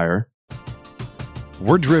Blue Wire.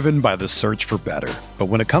 We're driven by the search for better. But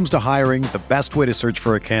when it comes to hiring, the best way to search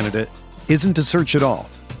for a candidate isn't to search at all.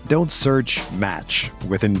 Don't search, match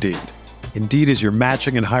with Indeed. Indeed is your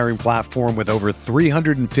matching and hiring platform with over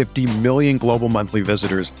 350 million global monthly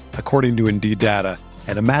visitors, according to Indeed data,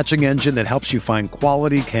 and a matching engine that helps you find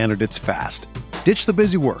quality candidates fast. Ditch the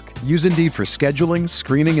busy work. Use Indeed for scheduling,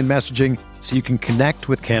 screening, and messaging so you can connect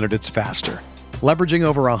with candidates faster. Leveraging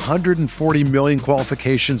over 140 million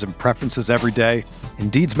qualifications and preferences every day,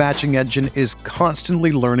 Indeed's matching engine is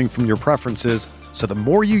constantly learning from your preferences, so the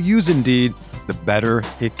more you use Indeed, the better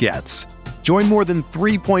it gets. Join more than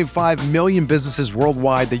 3.5 million businesses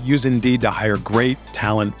worldwide that use Indeed to hire great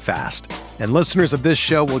talent fast. And listeners of this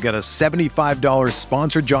show will get a $75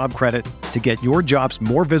 sponsored job credit to get your jobs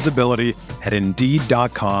more visibility at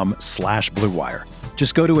Indeed.com/Blue Wire.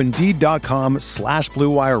 Just go to Indeed.com/Blue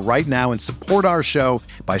Wire right now and support our show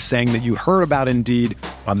by saying that you heard about Indeed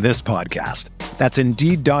on this podcast. That's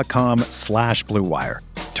Indeed.com/Blue Wire.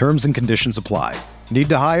 Terms and conditions apply. Need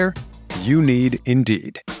to hire? You need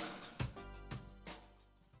Indeed.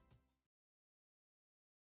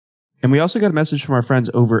 And we also got a message from our friends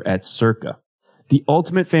over at Circa. The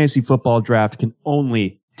ultimate fantasy football draft can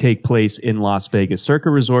only take place in Las Vegas. Circa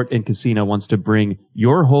Resort and Casino wants to bring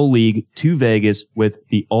your whole league to Vegas with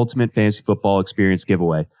the ultimate fantasy football experience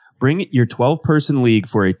giveaway. Bring your 12-person league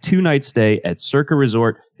for a 2-night stay at Circa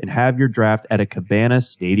Resort and have your draft at a Cabana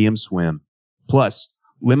Stadium swim. Plus,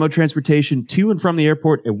 limo transportation to and from the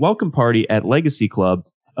airport, a welcome party at Legacy Club,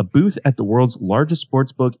 a booth at the world's largest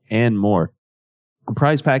sportsbook, and more. A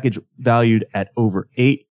prize package valued at over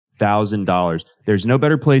 $8,000. There's no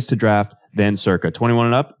better place to draft than Circa. 21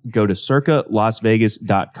 and up, go to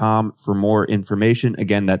circalasvegas.com for more information.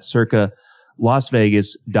 Again, that's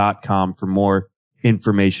circalasvegas.com for more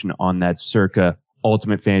information on that Circa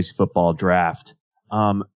Ultimate Fantasy Football Draft.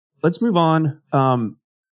 Let's move on.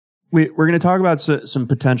 We're going to talk about some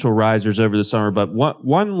potential risers over the summer, but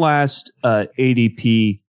one last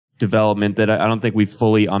ADP development that I don't think we've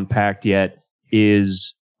fully unpacked yet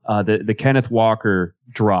is the Kenneth Walker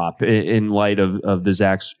drop in light of the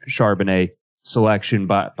Zach Charbonnet selection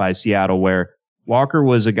by Seattle, where Walker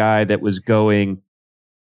was a guy that was going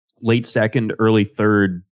late second, early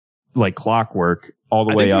third, like clockwork, all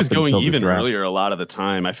the way up. I think he was until going even draft. earlier a lot of the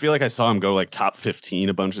time. I feel like I saw him go like top 15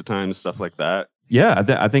 a bunch of times, stuff like that. Yeah,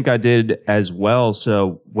 I think I did as well.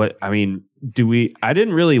 So I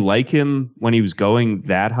didn't really like him when he was going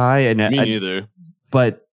that high. And Me neither.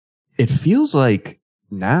 But it feels like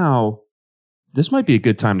now this might be a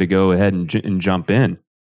good time to go ahead and jump in.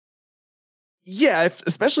 Yeah,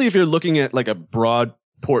 especially if you're looking at like a broad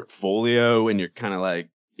portfolio and you're kind of like,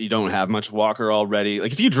 you don't have much Walker already.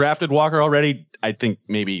 Like if you drafted Walker already, I think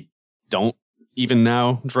maybe don't even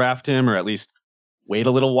now draft him, or at least wait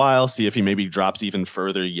a little while, see if he maybe drops even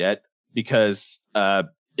further yet, because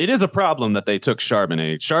it is a problem that they took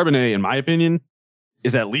Charbonnet. Charbonnet, in my opinion,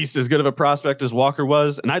 is at least as good of a prospect as Walker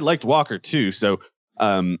was. And I liked Walker too. So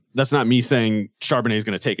that's not me saying Charbonnet is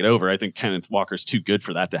going to take it over. I think Kenneth Walker's too good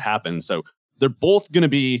for that to happen. So they're both going to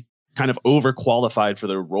be kind of overqualified for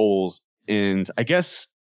their roles. And I guess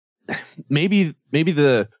maybe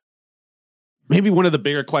one of the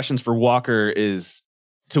bigger questions for Walker is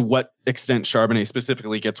to what extent Charbonnet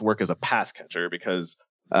specifically gets work as a pass catcher, because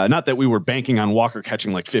not that we were banking on Walker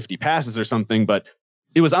catching like 50 passes or something, but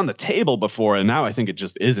it was on the table before, and now I think it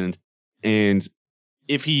just isn't. And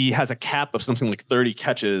if he has a cap of something like 30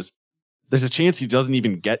 catches, there's a chance he doesn't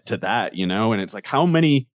even get to that, you know? And it's like, how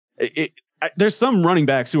many... there's some running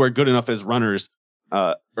backs who are good enough as runners,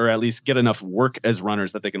 or at least get enough work as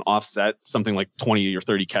runners that they can offset something like 20 or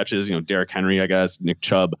 30 catches. You know, Derrick Henry, I guess, Nick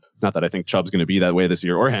Chubb. Not that I think Chubb's going to be that way this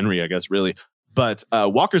year, or Henry, I guess, really. But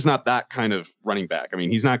Walker's not that kind of running back. I mean,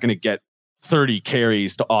 he's not going to get 30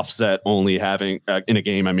 carries to offset only having, in a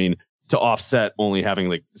game, to offset only having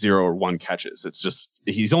like 0 or 1 catches. It's just,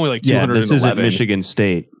 he's only like 211. Yeah, this isn't Michigan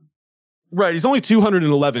State. Right, he's only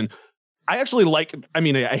 211. I actually like, I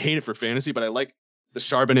hate it for fantasy, but I like the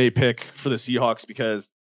Charbonnet pick for the Seahawks because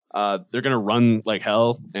they're going to run like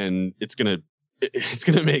hell, and it's going to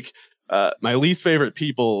make my least favorite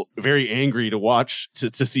people very angry to watch,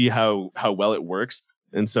 to see how well it works.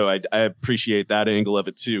 And so I appreciate that angle of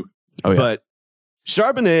it too. Oh, yeah. But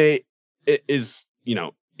Charbonnet is,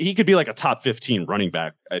 he could be like a top 15 running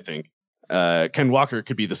back, I think. Ken Walker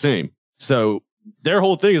could be the same. So their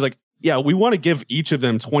whole thing is like, yeah, we want to give each of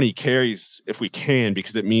them 20 carries if we can,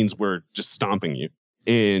 because it means we're just stomping you.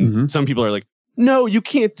 And some people are like, no, you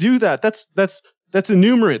can't do that. That's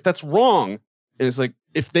enumerate. That's wrong. And it's like,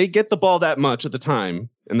 if they get the ball that much at the time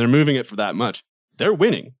and they're moving it for that much, they're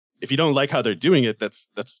winning. If you don't like how they're doing it, that's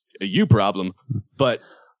a you problem. But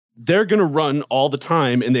they're going to run all the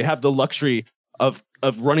time, and they have the luxury of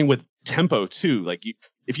running with tempo too. Like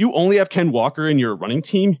if you only have Ken Walker in your running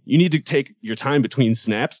team, you need to take your time between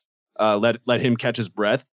snaps, let him catch his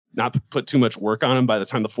breath, not put too much work on him by the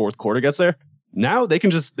time the fourth quarter gets there. Now they can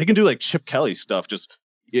do like Chip Kelly stuff. Just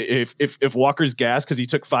if Walker's gassed because he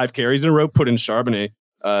took 5 carries in a row, put in Charbonnet,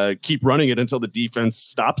 keep running it until the defense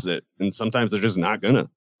stops it. And sometimes they're just not gonna.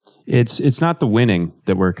 It's not the winning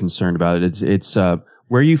that we're concerned about. It's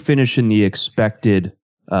where you finish in the expected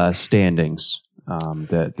standings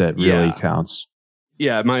that really counts.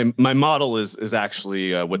 Yeah, my model is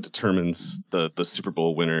actually what determines the Super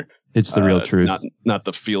Bowl winner. It's the real truth, not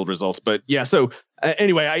the field results. But yeah, so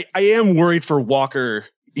anyway, I am worried for Walker,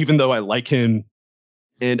 even though I like him,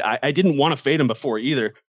 and I didn't want to fade him before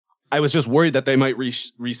either. I was just worried that they might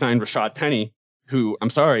re-sign Rashad Penny, who, I'm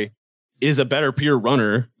sorry, is a better pure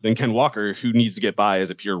runner than Ken Walker, who needs to get by as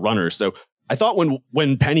a pure runner. So I thought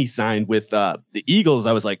when Penny signed with the Eagles,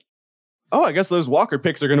 I was like, oh, I guess those Walker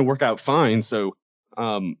picks are going to work out fine. So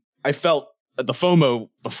I felt the FOMO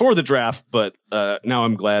before the draft, but now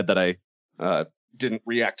I'm glad that I didn't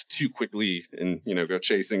react too quickly and go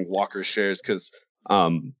chasing Walker shares, because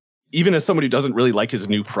even as someone who doesn't really like his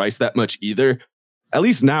new price that much either, at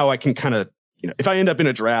least now I can kind of, if I end up in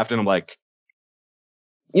a draft and I'm like,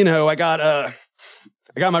 I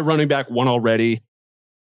got my running back one already.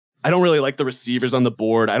 I don't really like the receivers on the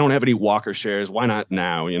board. I don't have any Walker shares. Why not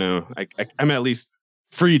now? I'm at least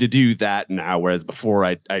free to do that now, whereas before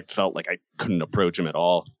I felt like I couldn't approach him at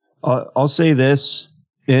all. I'll say this,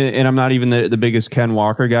 and I'm not even the biggest Ken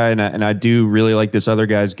Walker guy, and I do really like this other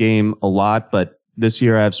guy's game a lot, but this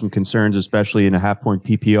year I have some concerns, especially in a half-point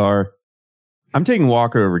PPR. I'm taking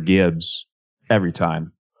Walker over Gibbs every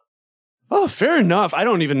time. Oh, fair enough. I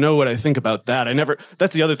don't even know what I think about that.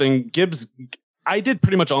 That's the other thing. Gibbs, I did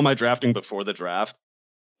pretty much all my drafting before the draft.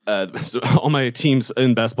 So all my teams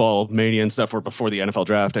in Best Ball Mania and stuff were before the NFL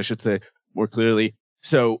draft, I should say more clearly.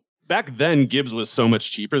 So back then, Gibbs was so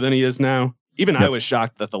much cheaper than he is now. Even I was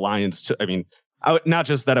shocked that the Lions not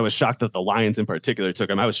just that I was shocked that the Lions in particular took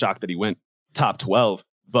him. I was shocked that he went top 12,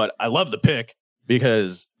 but I love the pick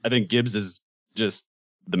because I think Gibbs is just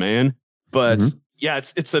the man. But yeah,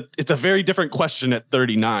 it's a very different question at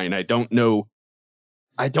 39. I don't know.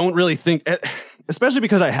 I don't really think, especially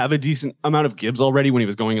because I have a decent amount of Gibbs already when he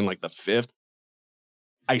was going in like the 5th.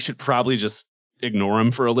 I should probably just ignore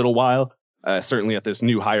him for a little while, certainly at this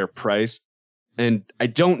new higher price. And I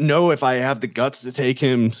don't know if I have the guts to take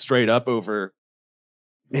him straight up over,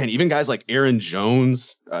 man, even guys like Aaron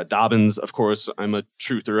Jones, Dobbins, of course, I'm a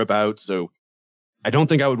truther about. So I don't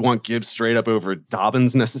think I would want Gibbs straight up over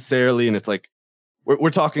Dobbins necessarily. And it's like,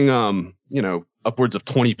 we're talking, upwards of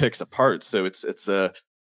 20 picks apart. So it's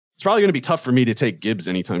probably going to be tough for me to take Gibbs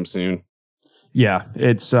anytime soon. Yeah,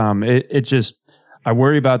 it's it just, I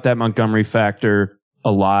worry about that Montgomery factor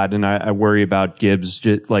a lot, and I worry about Gibbs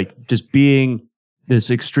just being this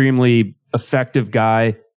extremely effective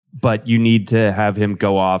guy, but you need to have him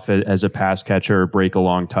go off as a pass catcher or break a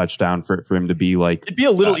long touchdown for him to be like. It'd be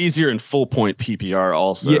a little easier in full point PPR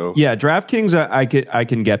also. Yeah, DraftKings I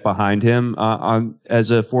can get behind him on as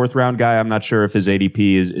a 4th round guy. I'm not sure if his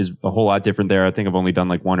ADP is a whole lot different there. I think I've only done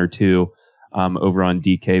like 1 or 2 over on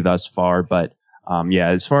DK thus far, but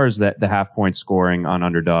as far as the half point scoring on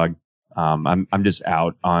Underdog, I'm just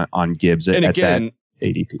out on Gibbs at that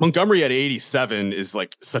ADP. Montgomery at 87 is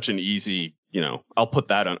like such an easy. I'll put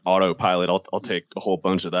that on autopilot. I'll take a whole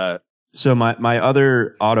bunch of that. So my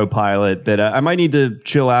other autopilot that I might need to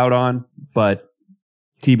chill out on, but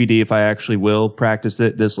TBD if I actually will practice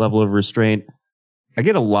this level of restraint. I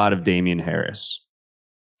get a lot of Damian Harris.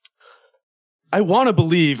 I want to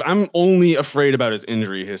believe. I'm only afraid about his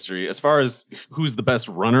injury history. As far as who's the best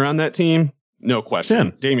runner on that team, no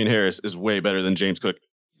question. Damian Harris is way better than James Cook,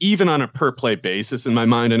 even on a per play basis. In my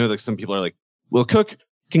mind, I know that some people are like, well, Cook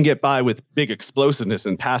can get by with big explosiveness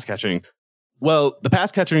and pass catching. Well, the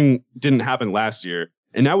pass catching didn't happen last year.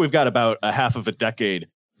 And now we've got about a half of a decade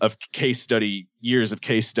of years of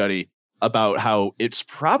case study about how it's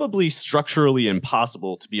probably structurally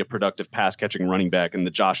impossible to be a productive pass catching running back in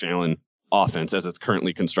the Josh Allen offense as it's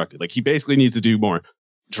currently constructed. Like, he basically needs to do more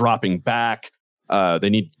dropping back. They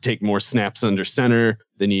need to take more snaps under center.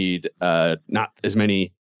 They need not as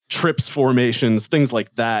many trips formations, things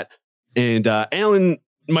like that. And Allen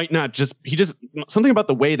might not just something about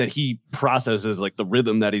the way that he processes like the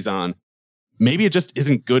rhythm that he's on. Maybe it just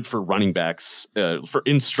isn't good for running backs for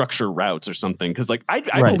in structure routes or something. Because like I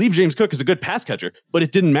believe James Cook is a good pass catcher, but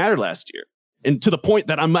it didn't matter last year. And to the point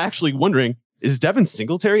that I'm actually wondering, is Devin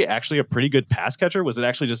Singletary actually a pretty good pass catcher? Was it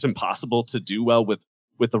actually just impossible to do well with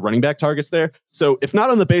the running back targets there? So if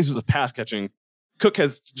not on the basis of pass catching, Cook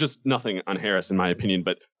has just nothing on Harris, in my opinion.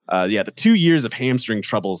 But the 2 years of hamstring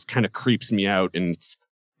troubles kind of creeps me out. And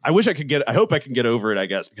I hope I can get over it, I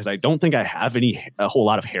guess, because I don't think I have a whole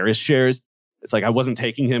lot of Harris shares. It's like I wasn't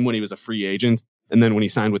taking him when he was a free agent. And then when he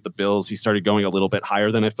signed with the Bills, he started going a little bit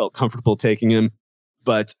higher than I felt comfortable taking him.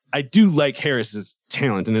 But I do like Harris's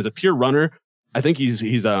talent. And as a pure runner, I think he's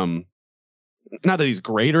not that he's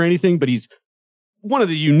great or anything, but he's one of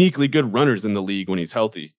the uniquely good runners in the league when he's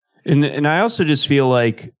healthy. And I also just feel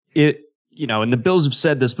like it, and the Bills have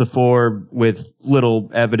said this before with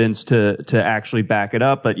little evidence to actually back it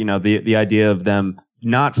up. But, the idea of them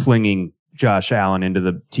not flinging Josh Allen into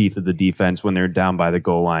the teeth of the defense when they're down by the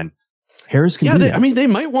goal line. Harris can do that. They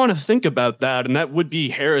might want to think about that. And that would be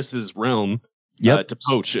Harris's realm to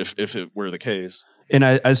poach if it were the case. And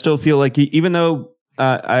I still feel like even though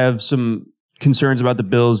I have some concerns about the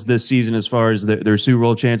Bills this season as far as their Super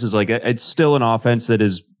Bowl chances, like it's still an offense that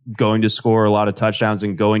is going to score a lot of touchdowns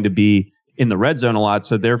and going to be in the red zone a lot.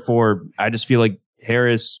 So therefore, I just feel like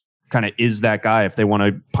Harris kind of is that guy if they want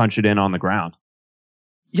to punch it in on the ground.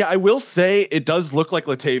 Yeah, I will say it does look like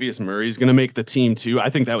Latavius Murray is going to make the team too. I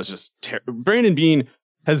think that was just Brandon Beane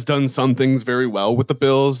has done some things very well with the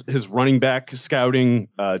Bills. His running back scouting,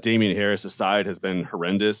 Damian Harris aside, has been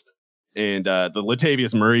horrendous. And the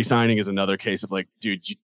Latavius Murray signing is another case of like, dude,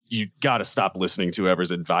 you got to stop listening to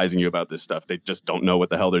whoever's advising you about this stuff. They just don't know what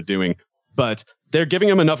the hell they're doing. But they're giving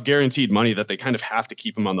him enough guaranteed money that they kind of have to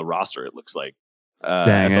keep him on the roster, it looks like.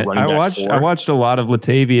 Dang it. I watched a lot of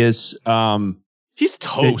Latavius. He's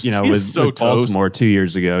toast. He's so toast. Baltimore 2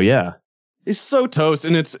 years ago. Yeah. He's so toast.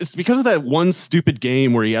 And it's because of that one stupid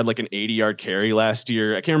game where he had like an 80-yard carry last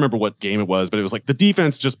year. I can't remember what game it was, but it was like the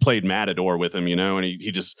defense just played Matador with him, and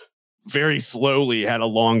he just very slowly had a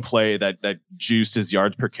long play that juiced his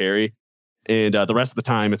yards per carry. And the rest of the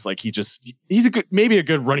time, it's like he's maybe a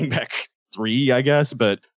good running back 3, I guess,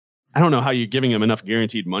 but I don't know how you're giving him enough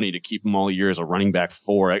guaranteed money to keep him all year as a running back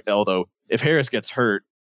 4. Although if Harris gets hurt,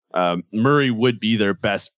 Murray would be their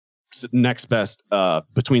next best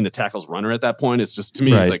between the tackles runner at that point. It's just, to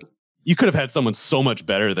me, It's like you could have had someone so much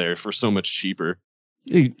better there for so much cheaper.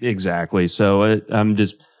 Exactly. So I'm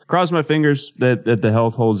just crossing my fingers that the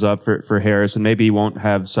health holds up for Harris, and maybe he won't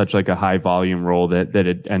have such like a high volume role that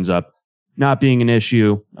it ends up not being an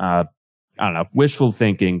issue. I don't know, wishful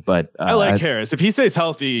thinking, but I like Harris. If he stays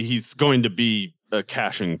healthy, he's going to be a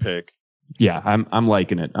cashing pick. Yeah, I'm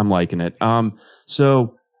liking it.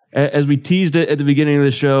 So as we teased it at the beginning of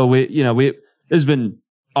the show, this has been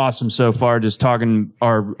awesome so far, just talking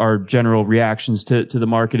our general reactions to the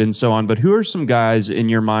market and so on. But who are some guys in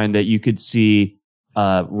your mind that you could see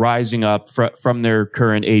rising up from their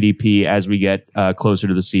current ADP as we get closer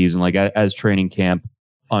to the season, like as training camp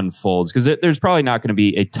unfolds? Because there's probably not going to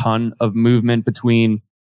be a ton of movement between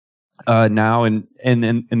now and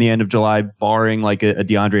the end of July, barring like a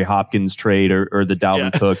DeAndre Hopkins trade or the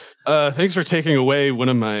Dalvin Cook. Thanks for taking away one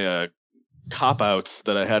of my cop-outs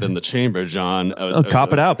that I had in the chamber, John.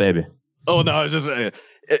 Cop it out, baby. Oh, no, I was just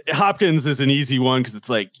Hopkins is an easy one because it's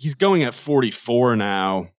like he's going at 44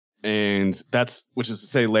 now, and which is to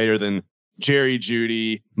say later than Jerry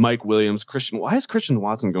Jeudy, Mike Williams, Christian. Why is Christian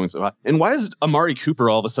Watson going so high? And why is Amari Cooper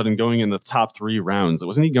all of a sudden going in the top 3 rounds?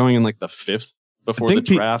 Wasn't he going in like the 5th? Before the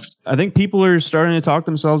draft? I think people are starting to talk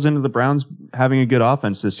themselves into the Browns having a good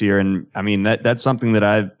offense this year. And I mean, that's something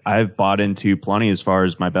that I've bought into plenty as far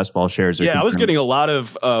as my best ball shares are concerned. I was getting a lot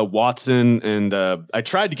of Watson, and I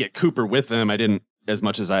tried to get Cooper with him. I didn't as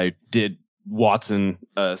much as I did Watson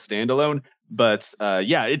standalone. But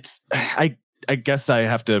I guess I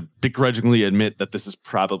have to begrudgingly admit that this is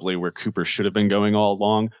probably where Cooper should have been going all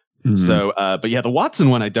along. Mm-hmm. So, but the Watson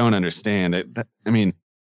one I don't understand.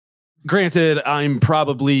 Granted, I'm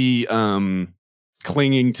probably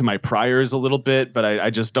clinging to my priors a little bit, but I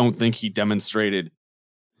just don't think he demonstrated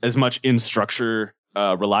as much in structure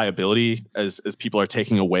reliability as people are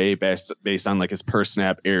taking away based on like his per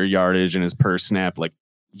snap air yardage and his per snap like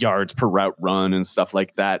yards per route run and stuff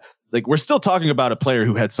like that. Like, we're still talking about a player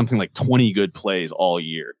who had something like 20 good plays all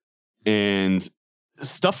year, and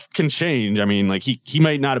stuff can change. I mean, like he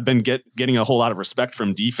might not have been getting a whole lot of respect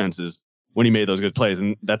from defenses when he made those good plays.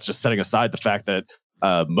 And that's just setting aside the fact that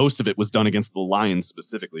most of it was done against the Lions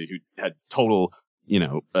specifically, who had total,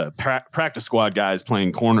 practice squad guys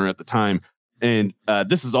playing corner at the time. And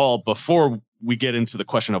this is all before we get into the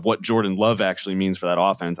question of what Jordan Love actually means for that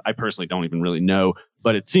offense. I personally don't even really know,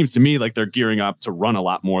 but it seems to me like they're gearing up to run a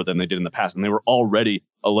lot more than they did in the past. And they were already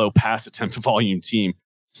a low pass attempt volume team.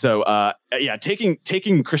 So,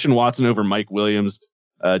 taking Christian Watson over Mike Williams,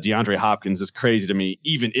 DeAndre Hopkins is crazy to me,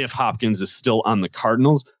 even if Hopkins is still on the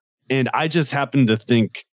Cardinals. And I just happen to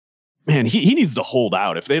think, man, he needs to hold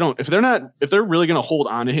out. If they're really going to hold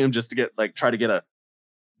on to him just to try to get a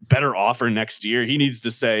better offer next year, he needs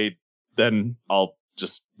to say, then I'll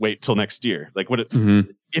just wait till next year. Like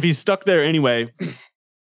if he's stuck there anyway,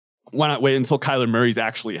 why not wait until Kyler Murray's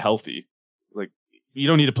actually healthy? Like, you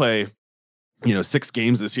don't need to play, 6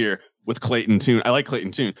 games this year with Clayton Tune. I like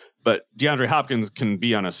Clayton Tune, but DeAndre Hopkins can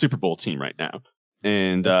be on a Super Bowl team right now.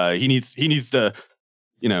 And he needs to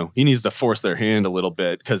force their hand a little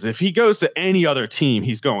bit, because if he goes to any other team,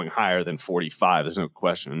 he's going higher than 45. There's no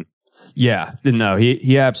question. Yeah, no,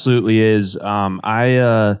 he absolutely is.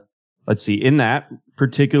 Let's see, in that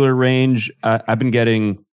particular range, I've been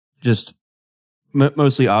getting just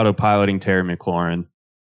mostly autopiloting Terry McLaurin.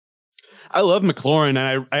 I love McLaurin,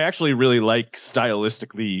 and I actually really like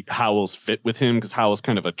stylistically Howell's fit with him, because Howell's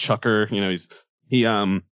kind of a chucker.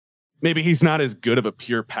 Maybe he's not as good of a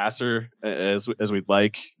pure passer as we'd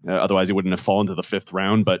like. Otherwise, he wouldn't have fallen to the 5th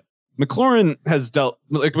round. But McLaurin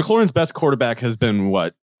McLaurin's best quarterback has been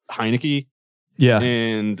Heineke. Yeah.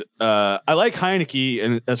 And I like Heineke,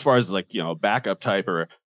 and as far as backup type or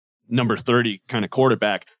number 30 kind of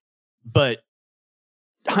quarterback. But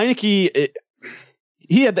Heineke,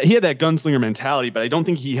 he had that gunslinger mentality, but I don't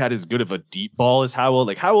think he had as good of a deep ball as Howell.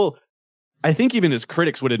 Like Howell, I think even his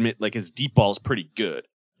critics would admit his deep ball is pretty good.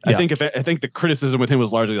 Yeah. I think the criticism with him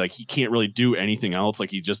was largely he can't really do anything else. Like,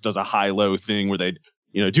 he just does a high-low thing where they'd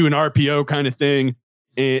do an RPO kind of thing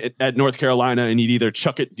at North Carolina, and he'd either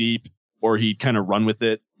chuck it deep or he'd kind of run with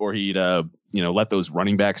it, or he'd let those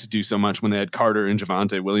running backs do so much when they had Carter and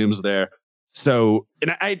Javonte Williams there. So,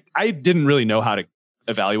 and I didn't really know how to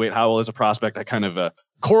evaluate Howell as a prospect. I kind of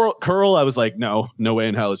Curl, I was like, no way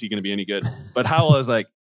in hell is he going to be any good. But Howell, I was like,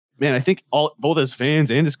 man, I think both his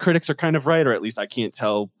fans and his critics are kind of right, or at least I can't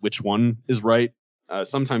tell which one is right.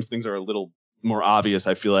 Sometimes things are a little more obvious,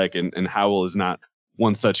 I feel like, and Howell is not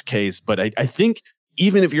one such case. But I think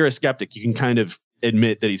even if you're a skeptic, you can kind of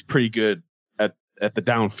admit that he's pretty good at the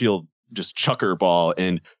downfield, just chucker ball.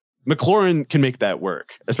 And McLaurin can make that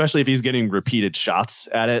work, especially if he's getting repeated shots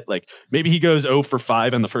at it. Like, maybe he goes 0 for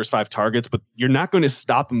 5 on the first 5 targets, but you're not going to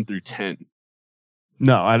stop him through 10.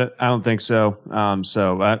 No, I don't think so. I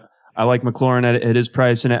like McLaurin at his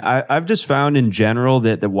price. And I've just found in general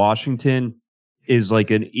that Washington is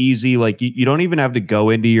an easy, you don't even have to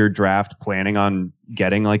go into your draft planning on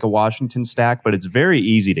getting a Washington stack, but it's very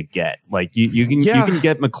easy to get. You can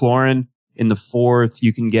get McLaurin in the 4th.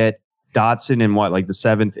 You can get Dotson in the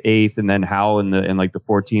 7th, 8th, and then Howell in the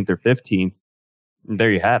 14th or 15th. And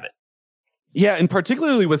there you have it. Yeah, and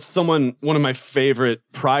particularly with one of my favorite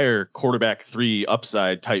prior quarterback 3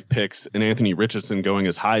 upside type picks, and Anthony Richardson going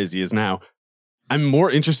as high as he is now, I'm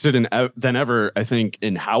more interested than ever, I think,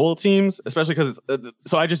 in Howell teams, especially because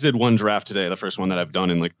so I just did one draft today, the first one that I've done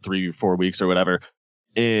in 3 or 4 weeks or whatever,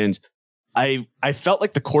 and I felt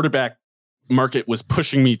like the quarterback market was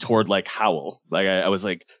pushing me toward Howell. I was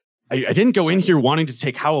like, I didn't go in here wanting to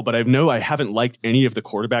take Howell, but I know I haven't liked any of the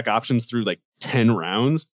quarterback options through 10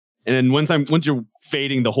 rounds. And then once you're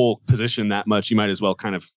fading the whole position that much, you might as well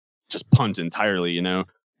kind of just punt entirely,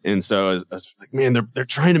 And so I was like, man, they're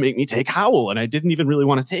trying to make me take Howell, and I didn't even really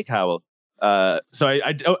want to take Howell. So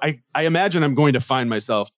I imagine I'm going to find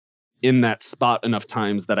myself in that spot enough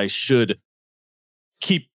times that I should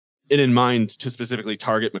keep it in mind to specifically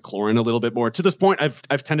target McLaurin a little bit more. To this point,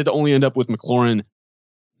 I've tended to only end up with McLaurin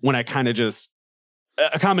when I kind of just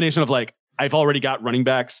a combination of I've already got running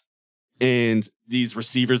backs, and these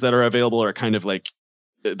receivers that are available are kind of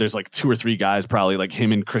there's 2 or 3 guys, probably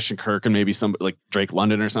him and Christian Kirk and maybe some Drake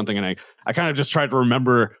London or something. And I kind of just tried to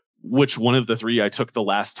remember which one of the 3 I took the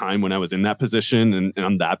last time when I was in that position. And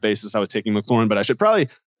on that basis, I was taking McLaurin, but I should probably,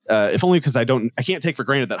 if only because I can't take for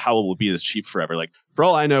granted that Howell will be this cheap forever. For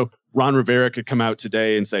all I know, Ron Rivera could come out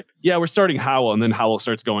today and say, yeah, we're starting Howell. And then Howell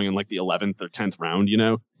starts going in the 11th or 10th round,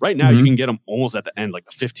 Right now, you can get him almost at the end, the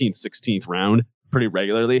 15th, 16th round pretty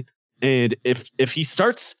regularly. And if he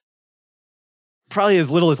starts probably as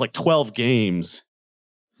little as 12 games,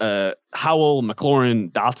 Howell,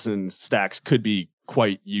 McLaurin, Dotson stacks could be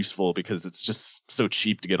quite useful because it's just so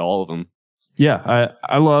cheap to get all of them. Yeah,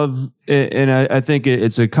 I love it, and I think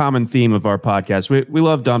it's a common theme of our podcast. We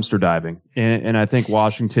love dumpster diving, and I think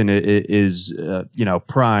Washington is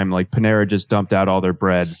prime. Like Panera just dumped out all their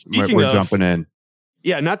bread. We're jumping in.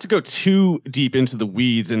 Yeah, not to go too deep into the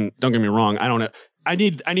weeds, and don't get me wrong, I don't know. I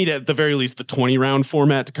need at the very least the 20-round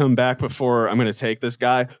format to come back before I'm going to take this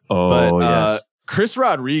guy. Yes. Chris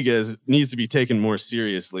Rodriguez needs to be taken more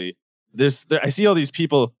seriously. I see all these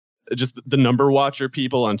people, just the number watcher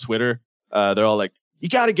people on Twitter. They're all like, you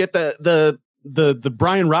got to get the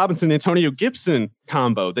Brian Robinson, Antonio Gibson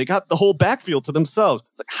combo. They got the whole backfield to themselves.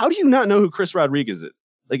 It's like, how do you not know who Chris Rodriguez is?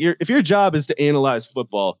 Like, if your job is to analyze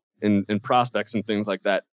football and prospects and things like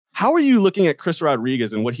that, how are you looking at Chris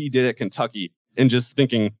Rodriguez and what he did at Kentucky and just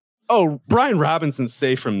thinking, oh, Brian Robinson's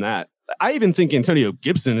safe from that? I even think Antonio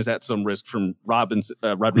Gibson is at some risk from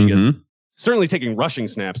Rodriguez. Mm-hmm. Certainly taking rushing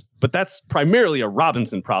snaps, but that's primarily a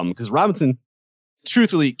Robinson problem because Robinson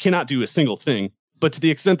truthfully cannot do a single thing, but to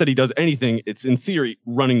the extent that he does anything, it's in theory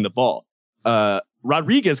running the ball.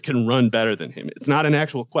 Rodriguez can run better than him. It's not an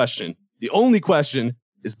actual question. The only question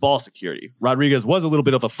is ball security. Rodriguez was a little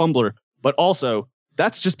bit of a fumbler, but also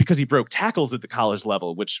that's just because he broke tackles at the college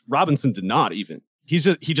level, which Robinson did not even. He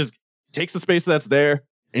just takes the space that's there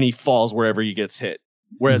and he falls wherever he gets hit.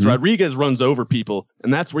 Whereas Rodriguez runs over people,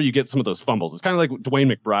 and that's where you get some of those fumbles. It's kind of like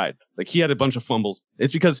DeWayne McBride. Like, he had a bunch of fumbles.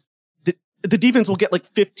 It's because the defense will get like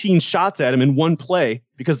 15 shots at him in one play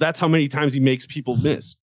because that's how many times he makes people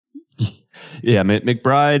miss. Yeah,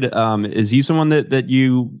 McBride, is he someone that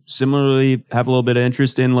you similarly have a little bit of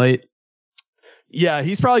interest in late? Yeah,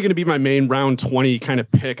 he's probably going to be my main round 20 kind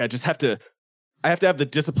of pick. I have to have the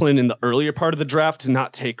discipline in the earlier part of the draft to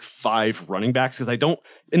not take 5 running backs because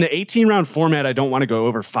in the 18 round format, I don't want to go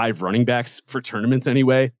over 5 running backs for tournaments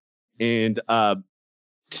anyway. And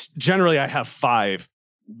generally I have 5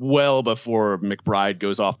 well before McBride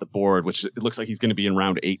goes off the board, which it looks like he's going to be in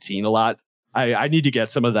round 18 a lot. I need to get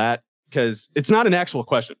some of that because it's not an actual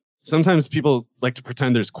question. Sometimes people like to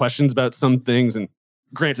pretend there's questions about some things. And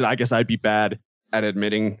granted, I guess I'd be bad at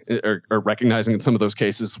admitting or recognizing in some of those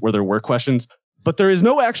cases where there were questions, but there is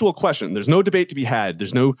no actual question. There's no debate to be had.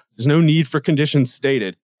 There's no need for conditions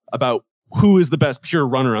stated about who is the best pure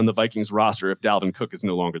runner on the Vikings roster if Dalvin Cook is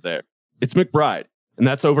no longer there. It's McBride. And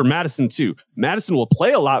that's over Madison too. Madison will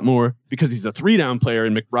play a lot more because he's a 3-down player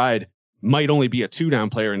and McBride might only be a 2-down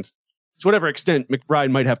player. And to whatever extent McBride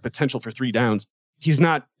might have potential for 3 downs, he's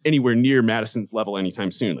not anywhere near Madison's level anytime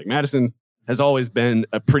soon. Like, Madison has always been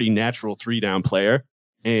a pretty natural 3-down player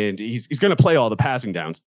and he's going to play all the passing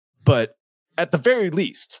downs. But at the very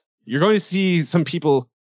least, you're going to see some people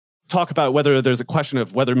talk about whether there's a question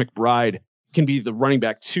of whether McBride can be the running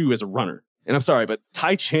back 2 as a runner. And I'm sorry, but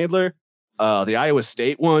Ty Chandler, the Iowa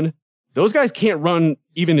State one, those guys can't run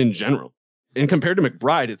even in general. And compared to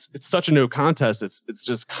McBride, it's such a no contest. It's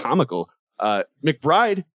just comical.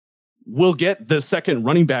 McBride will get the second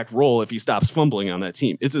running back role if he stops fumbling on that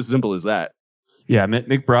team. It's as simple as that. Yeah,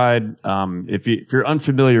 McBride, if you're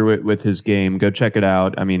unfamiliar with his game, go check it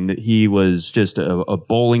out. I mean, he was just a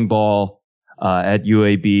bowling ball at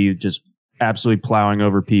UAB, just absolutely plowing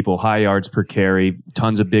over people, high yards per carry,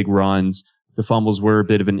 tons of big runs. The fumbles were a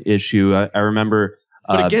bit of an issue. I remember.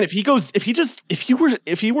 But again, if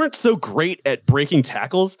he weren't so great at breaking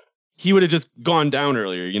tackles, he would have just gone down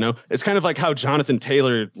earlier. You know, it's kind of like how Jonathan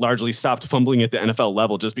Taylor largely stopped fumbling at the NFL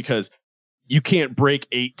level just because you can't break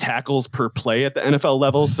 8 tackles per play at the NFL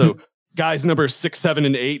level. So guys number 6, 7,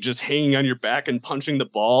 and 8 just hanging on your back and punching the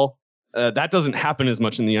ball. That doesn't happen as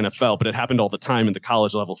much in the NFL, but it happened all the time in the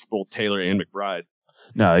college level for both Taylor and McBride.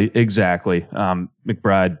 No, exactly.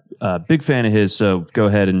 McBride, big fan of his, so go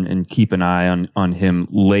ahead and keep an eye on him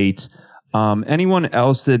late. Anyone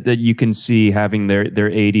else that you can see having their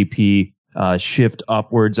ADP shift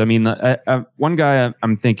upwards? I mean, one guy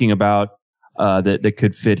I'm thinking about that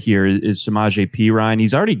could fit here is Samaje Perine.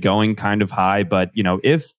 He's already going kind of high, but you know,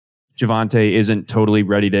 if Javonte isn't totally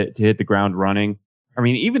ready to hit the ground running, I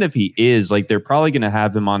mean, even if he is, like, they're probably going to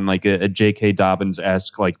have him on like a J.K.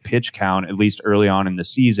 Dobbins-esque like pitch count at least early on in the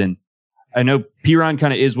season. I know Perine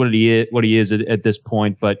kind of is what he is at this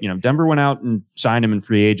point, but you know, Denver went out and signed him in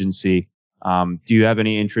free agency. Do you have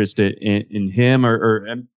any interest in him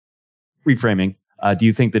or reframing? Do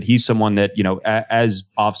you think that he's someone that, you know, as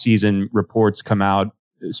off-season reports come out,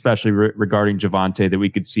 especially regarding Javonte, that we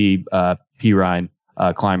could see Perine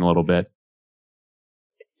climb a little bit?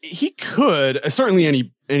 He could. Certainly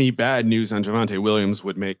any bad news on Javonte Williams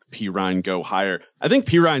would make Perine go higher. I think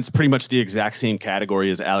Perine's pretty much the exact same category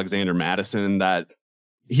as Alexander Mattison, that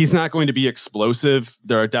he's not going to be explosive.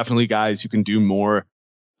 There are definitely guys who can do more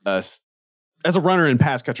as a runner and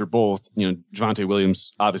pass catcher both, Javonte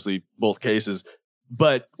Williams, obviously both cases.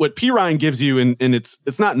 But what Perine gives you, and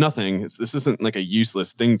it's not nothing. This isn't like a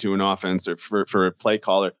useless thing to an offense or for a play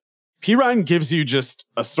caller. Perine gives you just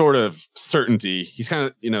a sort of certainty. He's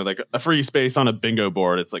kind of, like a free space on a bingo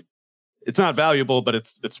board. It's like, it's not valuable, but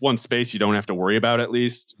it's one space you don't have to worry about at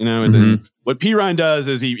least, And then what Perine does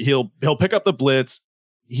is he'll pick up the blitz.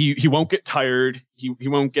 He won't get tired. He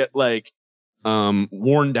won't get like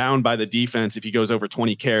worn down by the defense if he goes over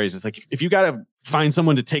 20 carries. It's like if you got to find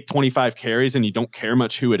someone to take 25 carries and you don't care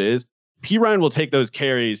much who it is, Perine will take those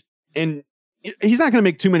carries, and he's not going to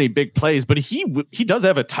make too many big plays, but he does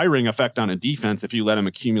have a tiring effect on a defense if you let him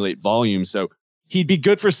accumulate volume. So he'd be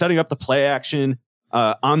good for setting up the play action.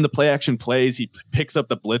 On the play action plays, he picks up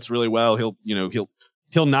the blitz really well.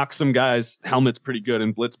 He'll knock some guys' helmets pretty good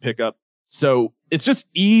in blitz pickup. So it's just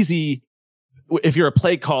easy if you're a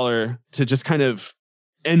play caller to just kind of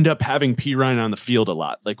end up having Perine on the field a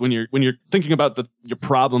lot. Like when you're thinking about your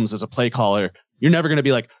problems as a play caller, you're never going to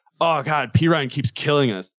be like, oh God, Perine keeps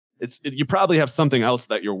killing us. You probably have something else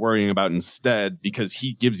that you're worrying about instead because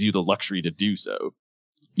he gives you the luxury to do so.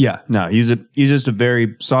 Yeah, no, he's just a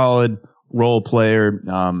very solid role player.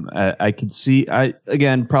 I could see,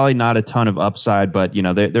 again, probably not a ton of upside, but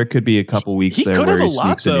there could be a couple weeks there where he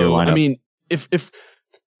sneaks into your lineup. I mean,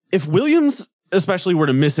 if Williams especially were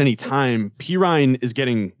to miss any time, Perine is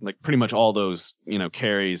getting like pretty much all those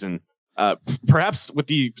carries, and perhaps with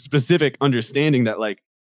the specific understanding that like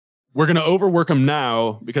we're gonna overwork him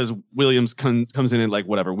now because Williams comes in at like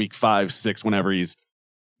whatever week 5, 6, whenever he's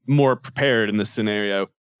more prepared in this scenario,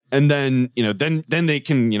 and then then they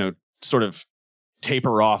can sort of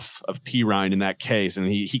taper off of Perine in that case. And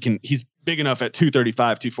he's big enough at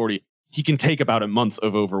 235, 240. He can take about a month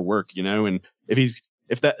of overwork, and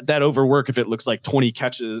if that overwork, if it looks like 20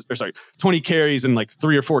 carries and like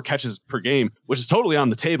 3 or 4 catches per game, which is totally on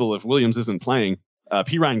the table if Williams isn't playing,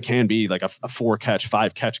 Perine can be like a 4-catch,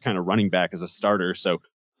 5-catch kind of running back as a starter. So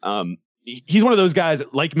he's one of those guys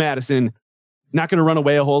like Madison, not going to run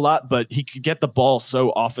away a whole lot, but he could get the ball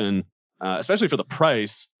so often, especially for the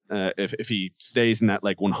price. If he stays in that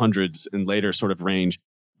like 100s and later sort of range,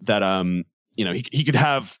 that he could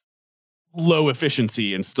have low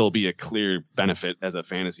efficiency and still be a clear benefit as a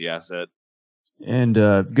fantasy asset. And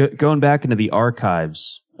going back into the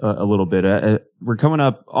archives a little bit, we're coming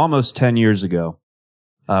up almost 10 years ago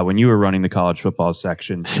when you were running the college football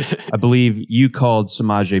section. I believe you called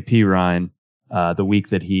Samaje Perine the week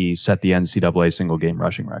that he set the NCAA single game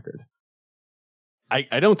rushing record.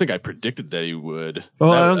 I don't think I predicted that he would.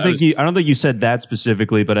 Well, I don't think you said that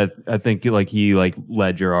specifically, but I think he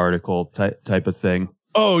led your article type of thing.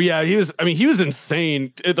 Oh yeah, he was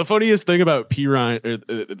insane. The funniest thing about Perine,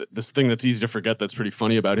 or this thing that's easy to forget that's pretty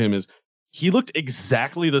funny about him, is he looked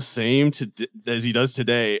exactly the same as he does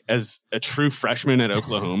today as a true freshman at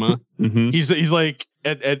Oklahoma. Mm-hmm. He's like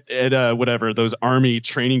at whatever those Army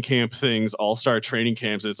training camp things, all-star training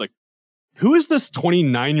camps. And it's like, who is this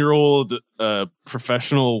 29-year-old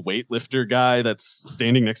professional weightlifter guy that's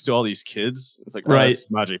standing next to all these kids? It's like, right, it's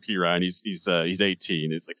Samaje Perine. He's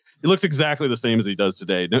 18. It's like he looks exactly the same as he does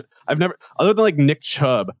today. No, I've never, other than like Nick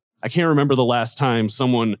Chubb, I can't remember the last time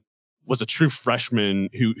someone was a true freshman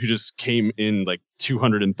who just came in like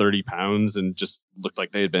 230 pounds and just looked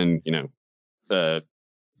like they had been,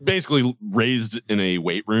 basically raised in a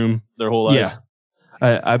weight room their whole life. Yeah.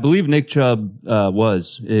 I believe Nick Chubb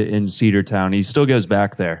was in Cedartown. He still goes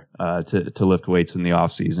back there to lift weights in the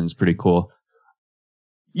off season. It's pretty cool.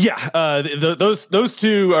 Yeah, those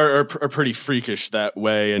two are pretty freakish that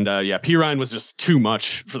way. And Perine was just too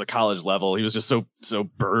much for the college level. He was just so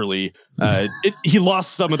burly. He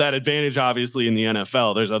lost some of that advantage, obviously, in the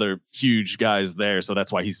NFL. There's other huge guys there, so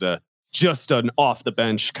that's why he's just an off the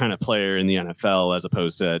bench kind of player in the NFL, as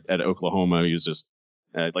opposed to at Oklahoma. He was just,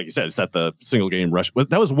 like you said, set the single game rush.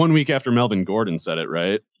 That was 1 week after Melvin Gordon said it,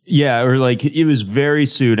 right? Yeah, or like it was very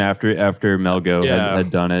soon after Melgo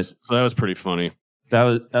had done it. So that was pretty funny.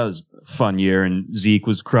 That was a fun year, and Zeke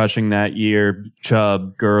was crushing that year.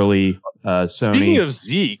 Chubb, Gurley, Sony. Speaking of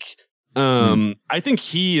Zeke, I think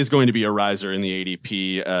he is going to be a riser in the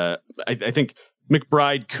ADP. I think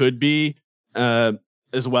McBride could be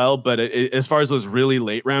as well, but as far as those really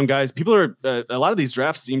late round guys, people are a lot of these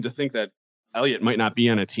drafts seem to think that Elliott might not be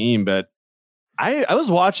on a team, but I was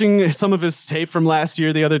watching some of his tape from last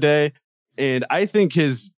year the other day, and I think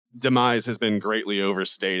his demise has been greatly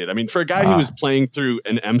overstated. I mean, for a guy who was playing through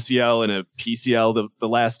an MCL and a PCL the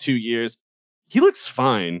last 2 years, he looks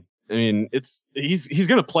fine. I mean, he's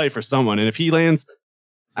going to play for someone, and if he lands,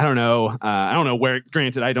 I don't know where.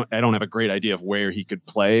 Granted, I don't have a great idea of where he could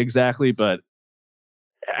play exactly, but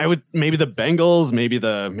I would maybe the Bengals, maybe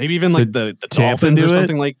even like the Dolphins or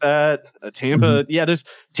something like that. Tampa, yeah.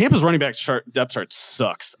 Tampa's running back depth chart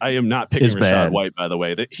sucks. I am not picking Rachaad White, by the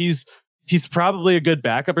way. That he's probably a good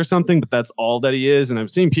backup or something, but that's all that he is. And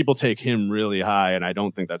I've seen people take him really high, and I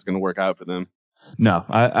don't think that's going to work out for them. No,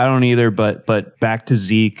 I don't either. But back to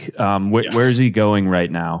Zeke, where is he going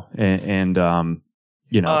right now? And how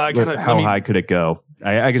high could it go?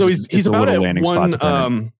 I guess so he's about at landing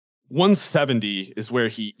spot. 170 is where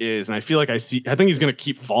he is, and I feel like I think he's going to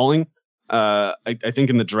keep falling. I think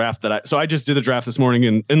in the draft I just did the draft this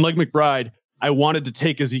morning, and like McBride, I wanted to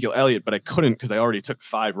take Ezekiel Elliott, but I couldn't because I already took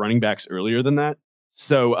 5 running backs earlier than that.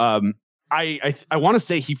 So I want to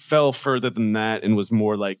say he fell further than that and was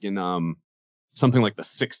more like in something like the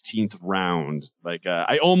 16th round. Like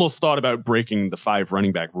I almost thought about breaking the 5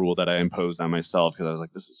 running back rule that I imposed on myself because I was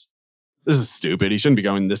like, this is stupid. He shouldn't be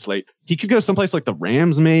going this late. He could go someplace like the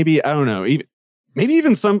Rams, maybe. I don't know. Maybe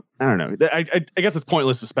even some. I don't know. I guess it's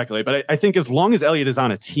pointless to speculate. But I think as long as Elliott is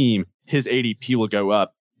on a team, his ADP will go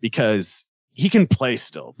up because he can play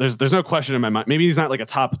still. There's no question in my mind. Maybe he's not like a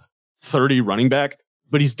top 30 running back,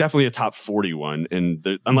 but he's definitely a top 41. And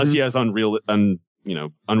unless he has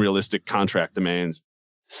unrealistic contract demands,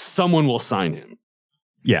 someone will sign him.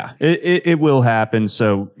 Yeah, it will happen.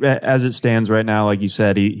 So as it stands right now, like you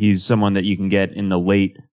said, he's someone that you can get in the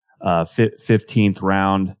late 15th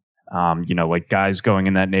round. Like guys going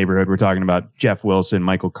in that neighborhood. We're talking about Jeff Wilson,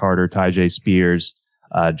 Michael Carter, Tyjae Spears,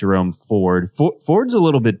 Jerome Ford. Ford's a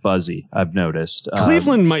little bit buzzy, I've noticed.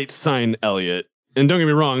 Cleveland might sign Elliott. And don't get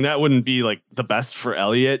me wrong, that wouldn't be like the best for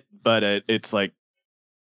Elliott, but it's like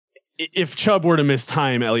if Chubb were to miss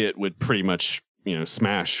time, Elliott would pretty much,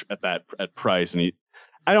 smash at price. And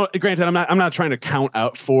granted, I'm not trying to count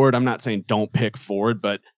out Ford. I'm not saying don't pick Ford,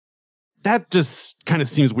 but that just kind of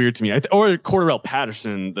seems weird to me. Or Cordarrelle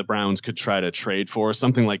Patterson, the Browns could try to trade for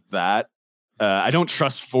something like that. I don't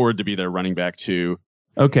trust Ford to be their running back too.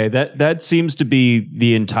 Okay, that seems to be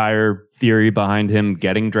the entire theory behind him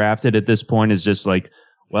getting drafted at this point is just like,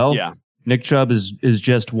 well, yeah. Nick Chubb is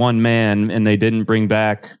just one man, and they didn't bring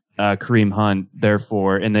back Kareem Hunt,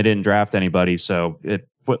 therefore, and they didn't draft anybody. So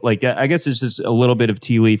I guess it's just a little bit of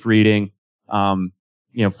tea leaf reading.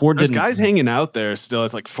 Ford there's guys hanging out there still.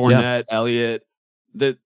 It's like Fournette, Elliott.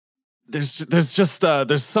 There's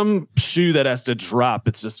some shoe that has to drop.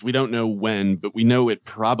 It's just we don't know when, but we know it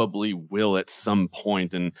probably will at some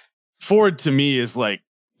point. And Ford to me is like,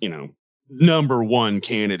 number one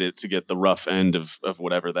candidate to get the rough end of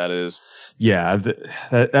whatever that is. Yeah,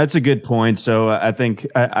 that's a good point. So I think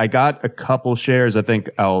I got a couple shares. I think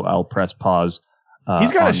I'll press pause.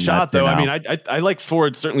 He's got a shot though. I mean, I like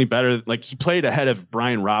Ford certainly better. Like he played ahead of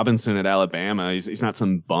Brian Robinson at Alabama. He's not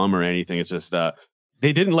some bum or anything. It's just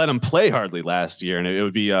they didn't let him play hardly last year, and it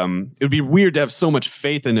would be weird to have so much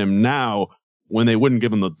faith in him now when they wouldn't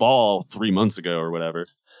give him the ball 3 months ago or whatever.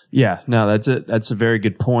 Yeah, no, that's a very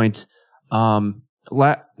good point.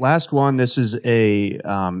 Last one. This is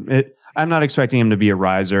I'm not expecting him to be a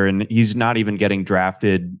riser, and he's not even getting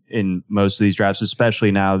drafted in most of these drafts,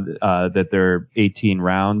 especially now that they're 18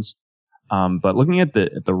 rounds. But looking at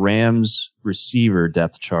the Rams receiver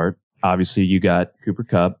depth chart, obviously you got Cooper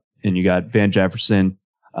Kupp and you got Van Jefferson,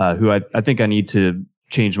 who I think I need to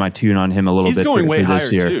change my tune on him a little bit. He's going way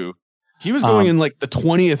higher year. Too. He was going in like the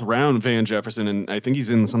 20th round, Van Jefferson, and I think he's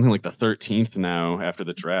in something like the 13th now after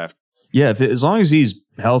the draft. Yeah, as long as he's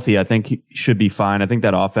healthy, I think he should be fine. I think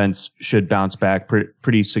that offense should bounce back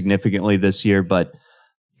pretty significantly this year. But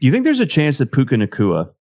do you think there's a chance that Puka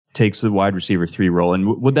Nacua takes the wide receiver 3 role,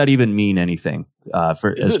 and would that even mean anything as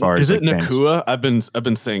far as Nacua? I've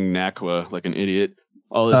been saying Nacua like an idiot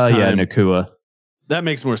all this time. Yeah, Nacua. That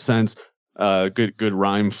makes more sense. Good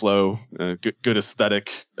rhyme flow. Good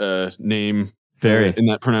aesthetic name. Very in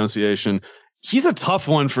that pronunciation. He's a tough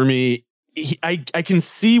one for me. I can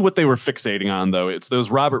see what they were fixating on though. It's those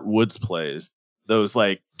Robert Woods plays, those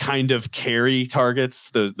like kind of carry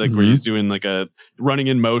targets, those like where he's doing like a running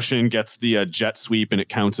in motion, gets the jet sweep, and it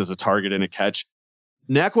counts as a target and a catch.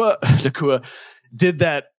 Nacua did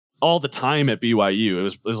that all the time at BYU.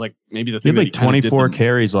 It was like maybe the thing. He had like 24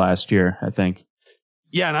 carries last year, I think.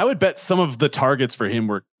 Yeah, and I would bet some of the targets for him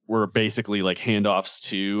were basically like handoffs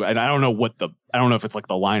too. And I don't know if it's like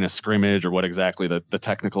the line of scrimmage or what exactly the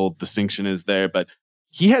technical distinction is there, but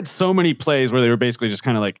he had so many plays where they were basically just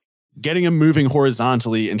kind of like getting him moving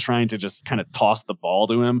horizontally and trying to just kind of toss the ball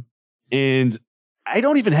to him. And I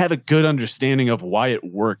don't even have a good understanding of why it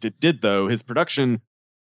worked. It did though. His production,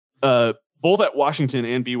 both at Washington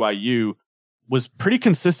and BYU, was pretty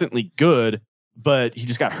consistently good, but he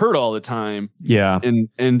just got hurt all the time. Yeah.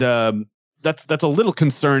 And that's a little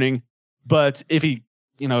concerning, but if he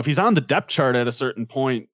if he's on the depth chart at a certain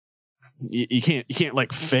point, you can't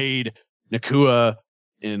like fade Nacua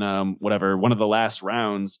in one of the last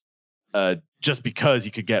rounds just because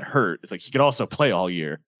he could get hurt. It's like he could also play all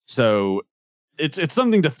year. So it's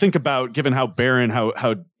something to think about given how barren,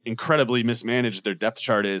 how incredibly mismanaged their depth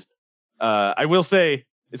chart is. I will say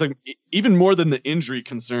it's like even more than the injury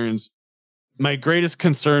concerns, my greatest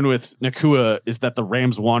concern with Nacua is that the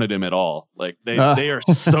Rams wanted him at all. Like they are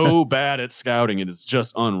so bad at scouting. It is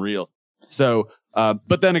just unreal. So,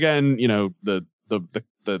 but then again, the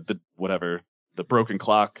whatever, the broken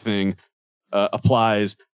clock thing,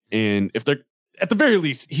 applies. And if they're at the very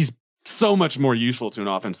least, he's so much more useful to an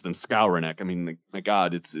offense than Skowronek. I mean, my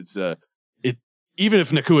God, even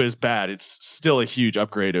if Nacua is bad, it's still a huge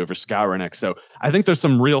upgrade over Skowronek. So I think there's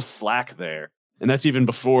some real slack there. And that's even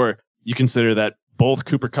before you consider that both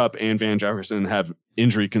Cooper Kupp and Van Jefferson have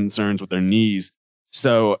injury concerns with their knees.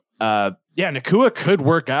 So, Nacua could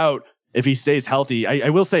work out if he stays healthy. I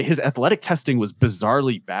will say his athletic testing was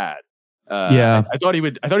bizarrely bad. I thought he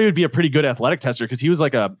would be a pretty good athletic tester because he was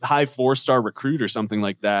like a high 4-star recruit or something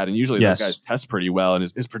like that. And usually those guys test pretty well,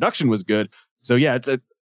 and his production was good. So yeah,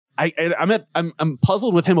 I'm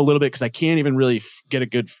puzzled with him a little bit because I can't even really get a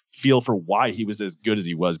good feel for why he was as good as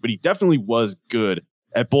he was, but he definitely was good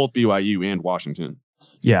at both BYU and Washington.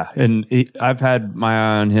 Yeah, and I've had my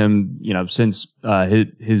eye on him, since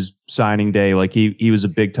his signing day. Like he was a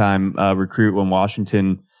big time recruit when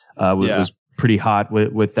Washington was pretty hot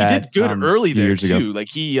with that. He did good early there too. Ago. Like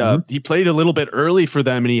he played a little bit early for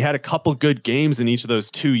them, and he had a couple good games in each of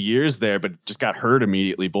those 2 years there, but just got hurt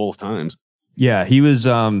immediately both times. Yeah, he was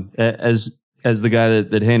as the guy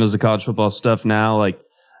that handles the college football stuff now. Like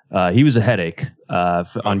he was a headache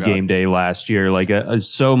on game day last year. Like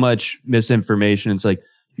so much misinformation. It's like,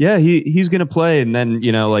 yeah, he's gonna play, and then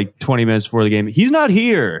 20 minutes before the game, he's not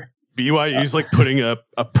here. BYU's like putting a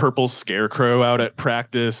purple scarecrow out at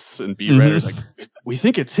practice, and beat writers like, we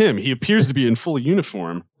think it's him. He appears to be in full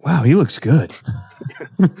uniform. Wow, he looks good.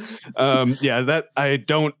 That I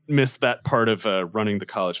don't miss that part of running the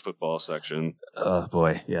college football section. Oh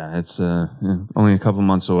boy, yeah, it's only a couple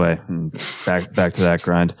months away, and back to that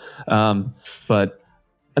grind. But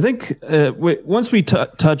I think once we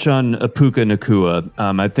touch on Puka Nacua,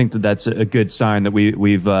 I think that's a good sign that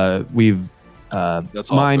we've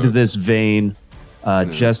mined this vein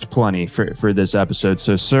just plenty for this episode.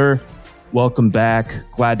 So, sir, welcome back.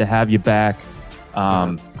 Glad to have you back.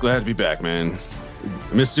 Glad to be back, man.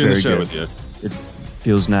 I missed doing the show with you. It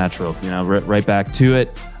feels natural, right back to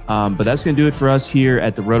it. But that's going to do it for us here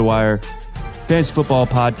at the RotoWire Fantasy Football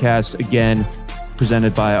Podcast. Again,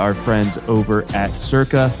 presented by our friends over at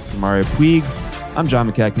Circa. Mario Puig. I'm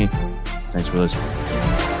John McKechnie. Thanks for listening.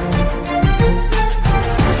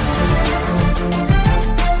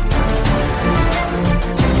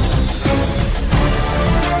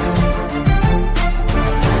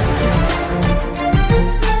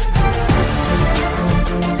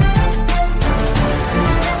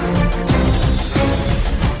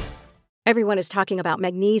 Everyone is talking about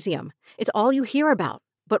magnesium. It's all you hear about.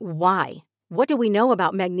 But why? What do we know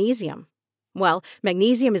about magnesium? Well,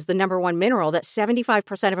 magnesium is the #1 mineral that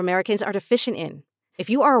 75% of Americans are deficient in. If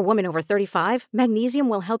you are a woman over 35, magnesium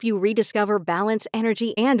will help you rediscover balance,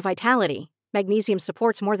 energy, and vitality. Magnesium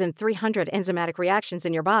supports more than 300 enzymatic reactions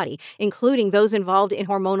in your body, including those involved in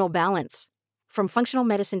hormonal balance. From functional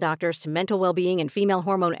medicine doctors to mental well-being and female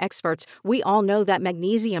hormone experts, we all know that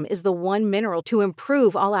magnesium is the one mineral to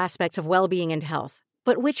improve all aspects of well-being and health.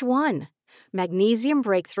 But which one? Magnesium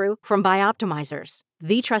Breakthrough from Bioptimizers,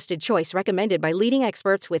 the trusted choice recommended by leading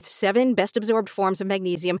experts with 7 best-absorbed forms of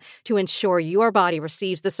magnesium to ensure your body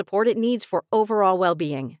receives the support it needs for overall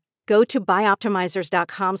well-being. Go to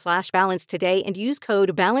bioptimizers.com/balance today and use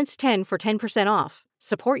code BALANCE10 for 10% off.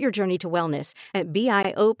 Support your journey to wellness at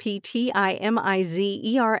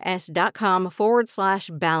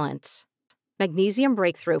bioptimizers.com/balance. Magnesium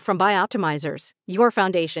Breakthrough from Bioptimizers, your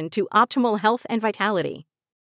foundation to optimal health and vitality.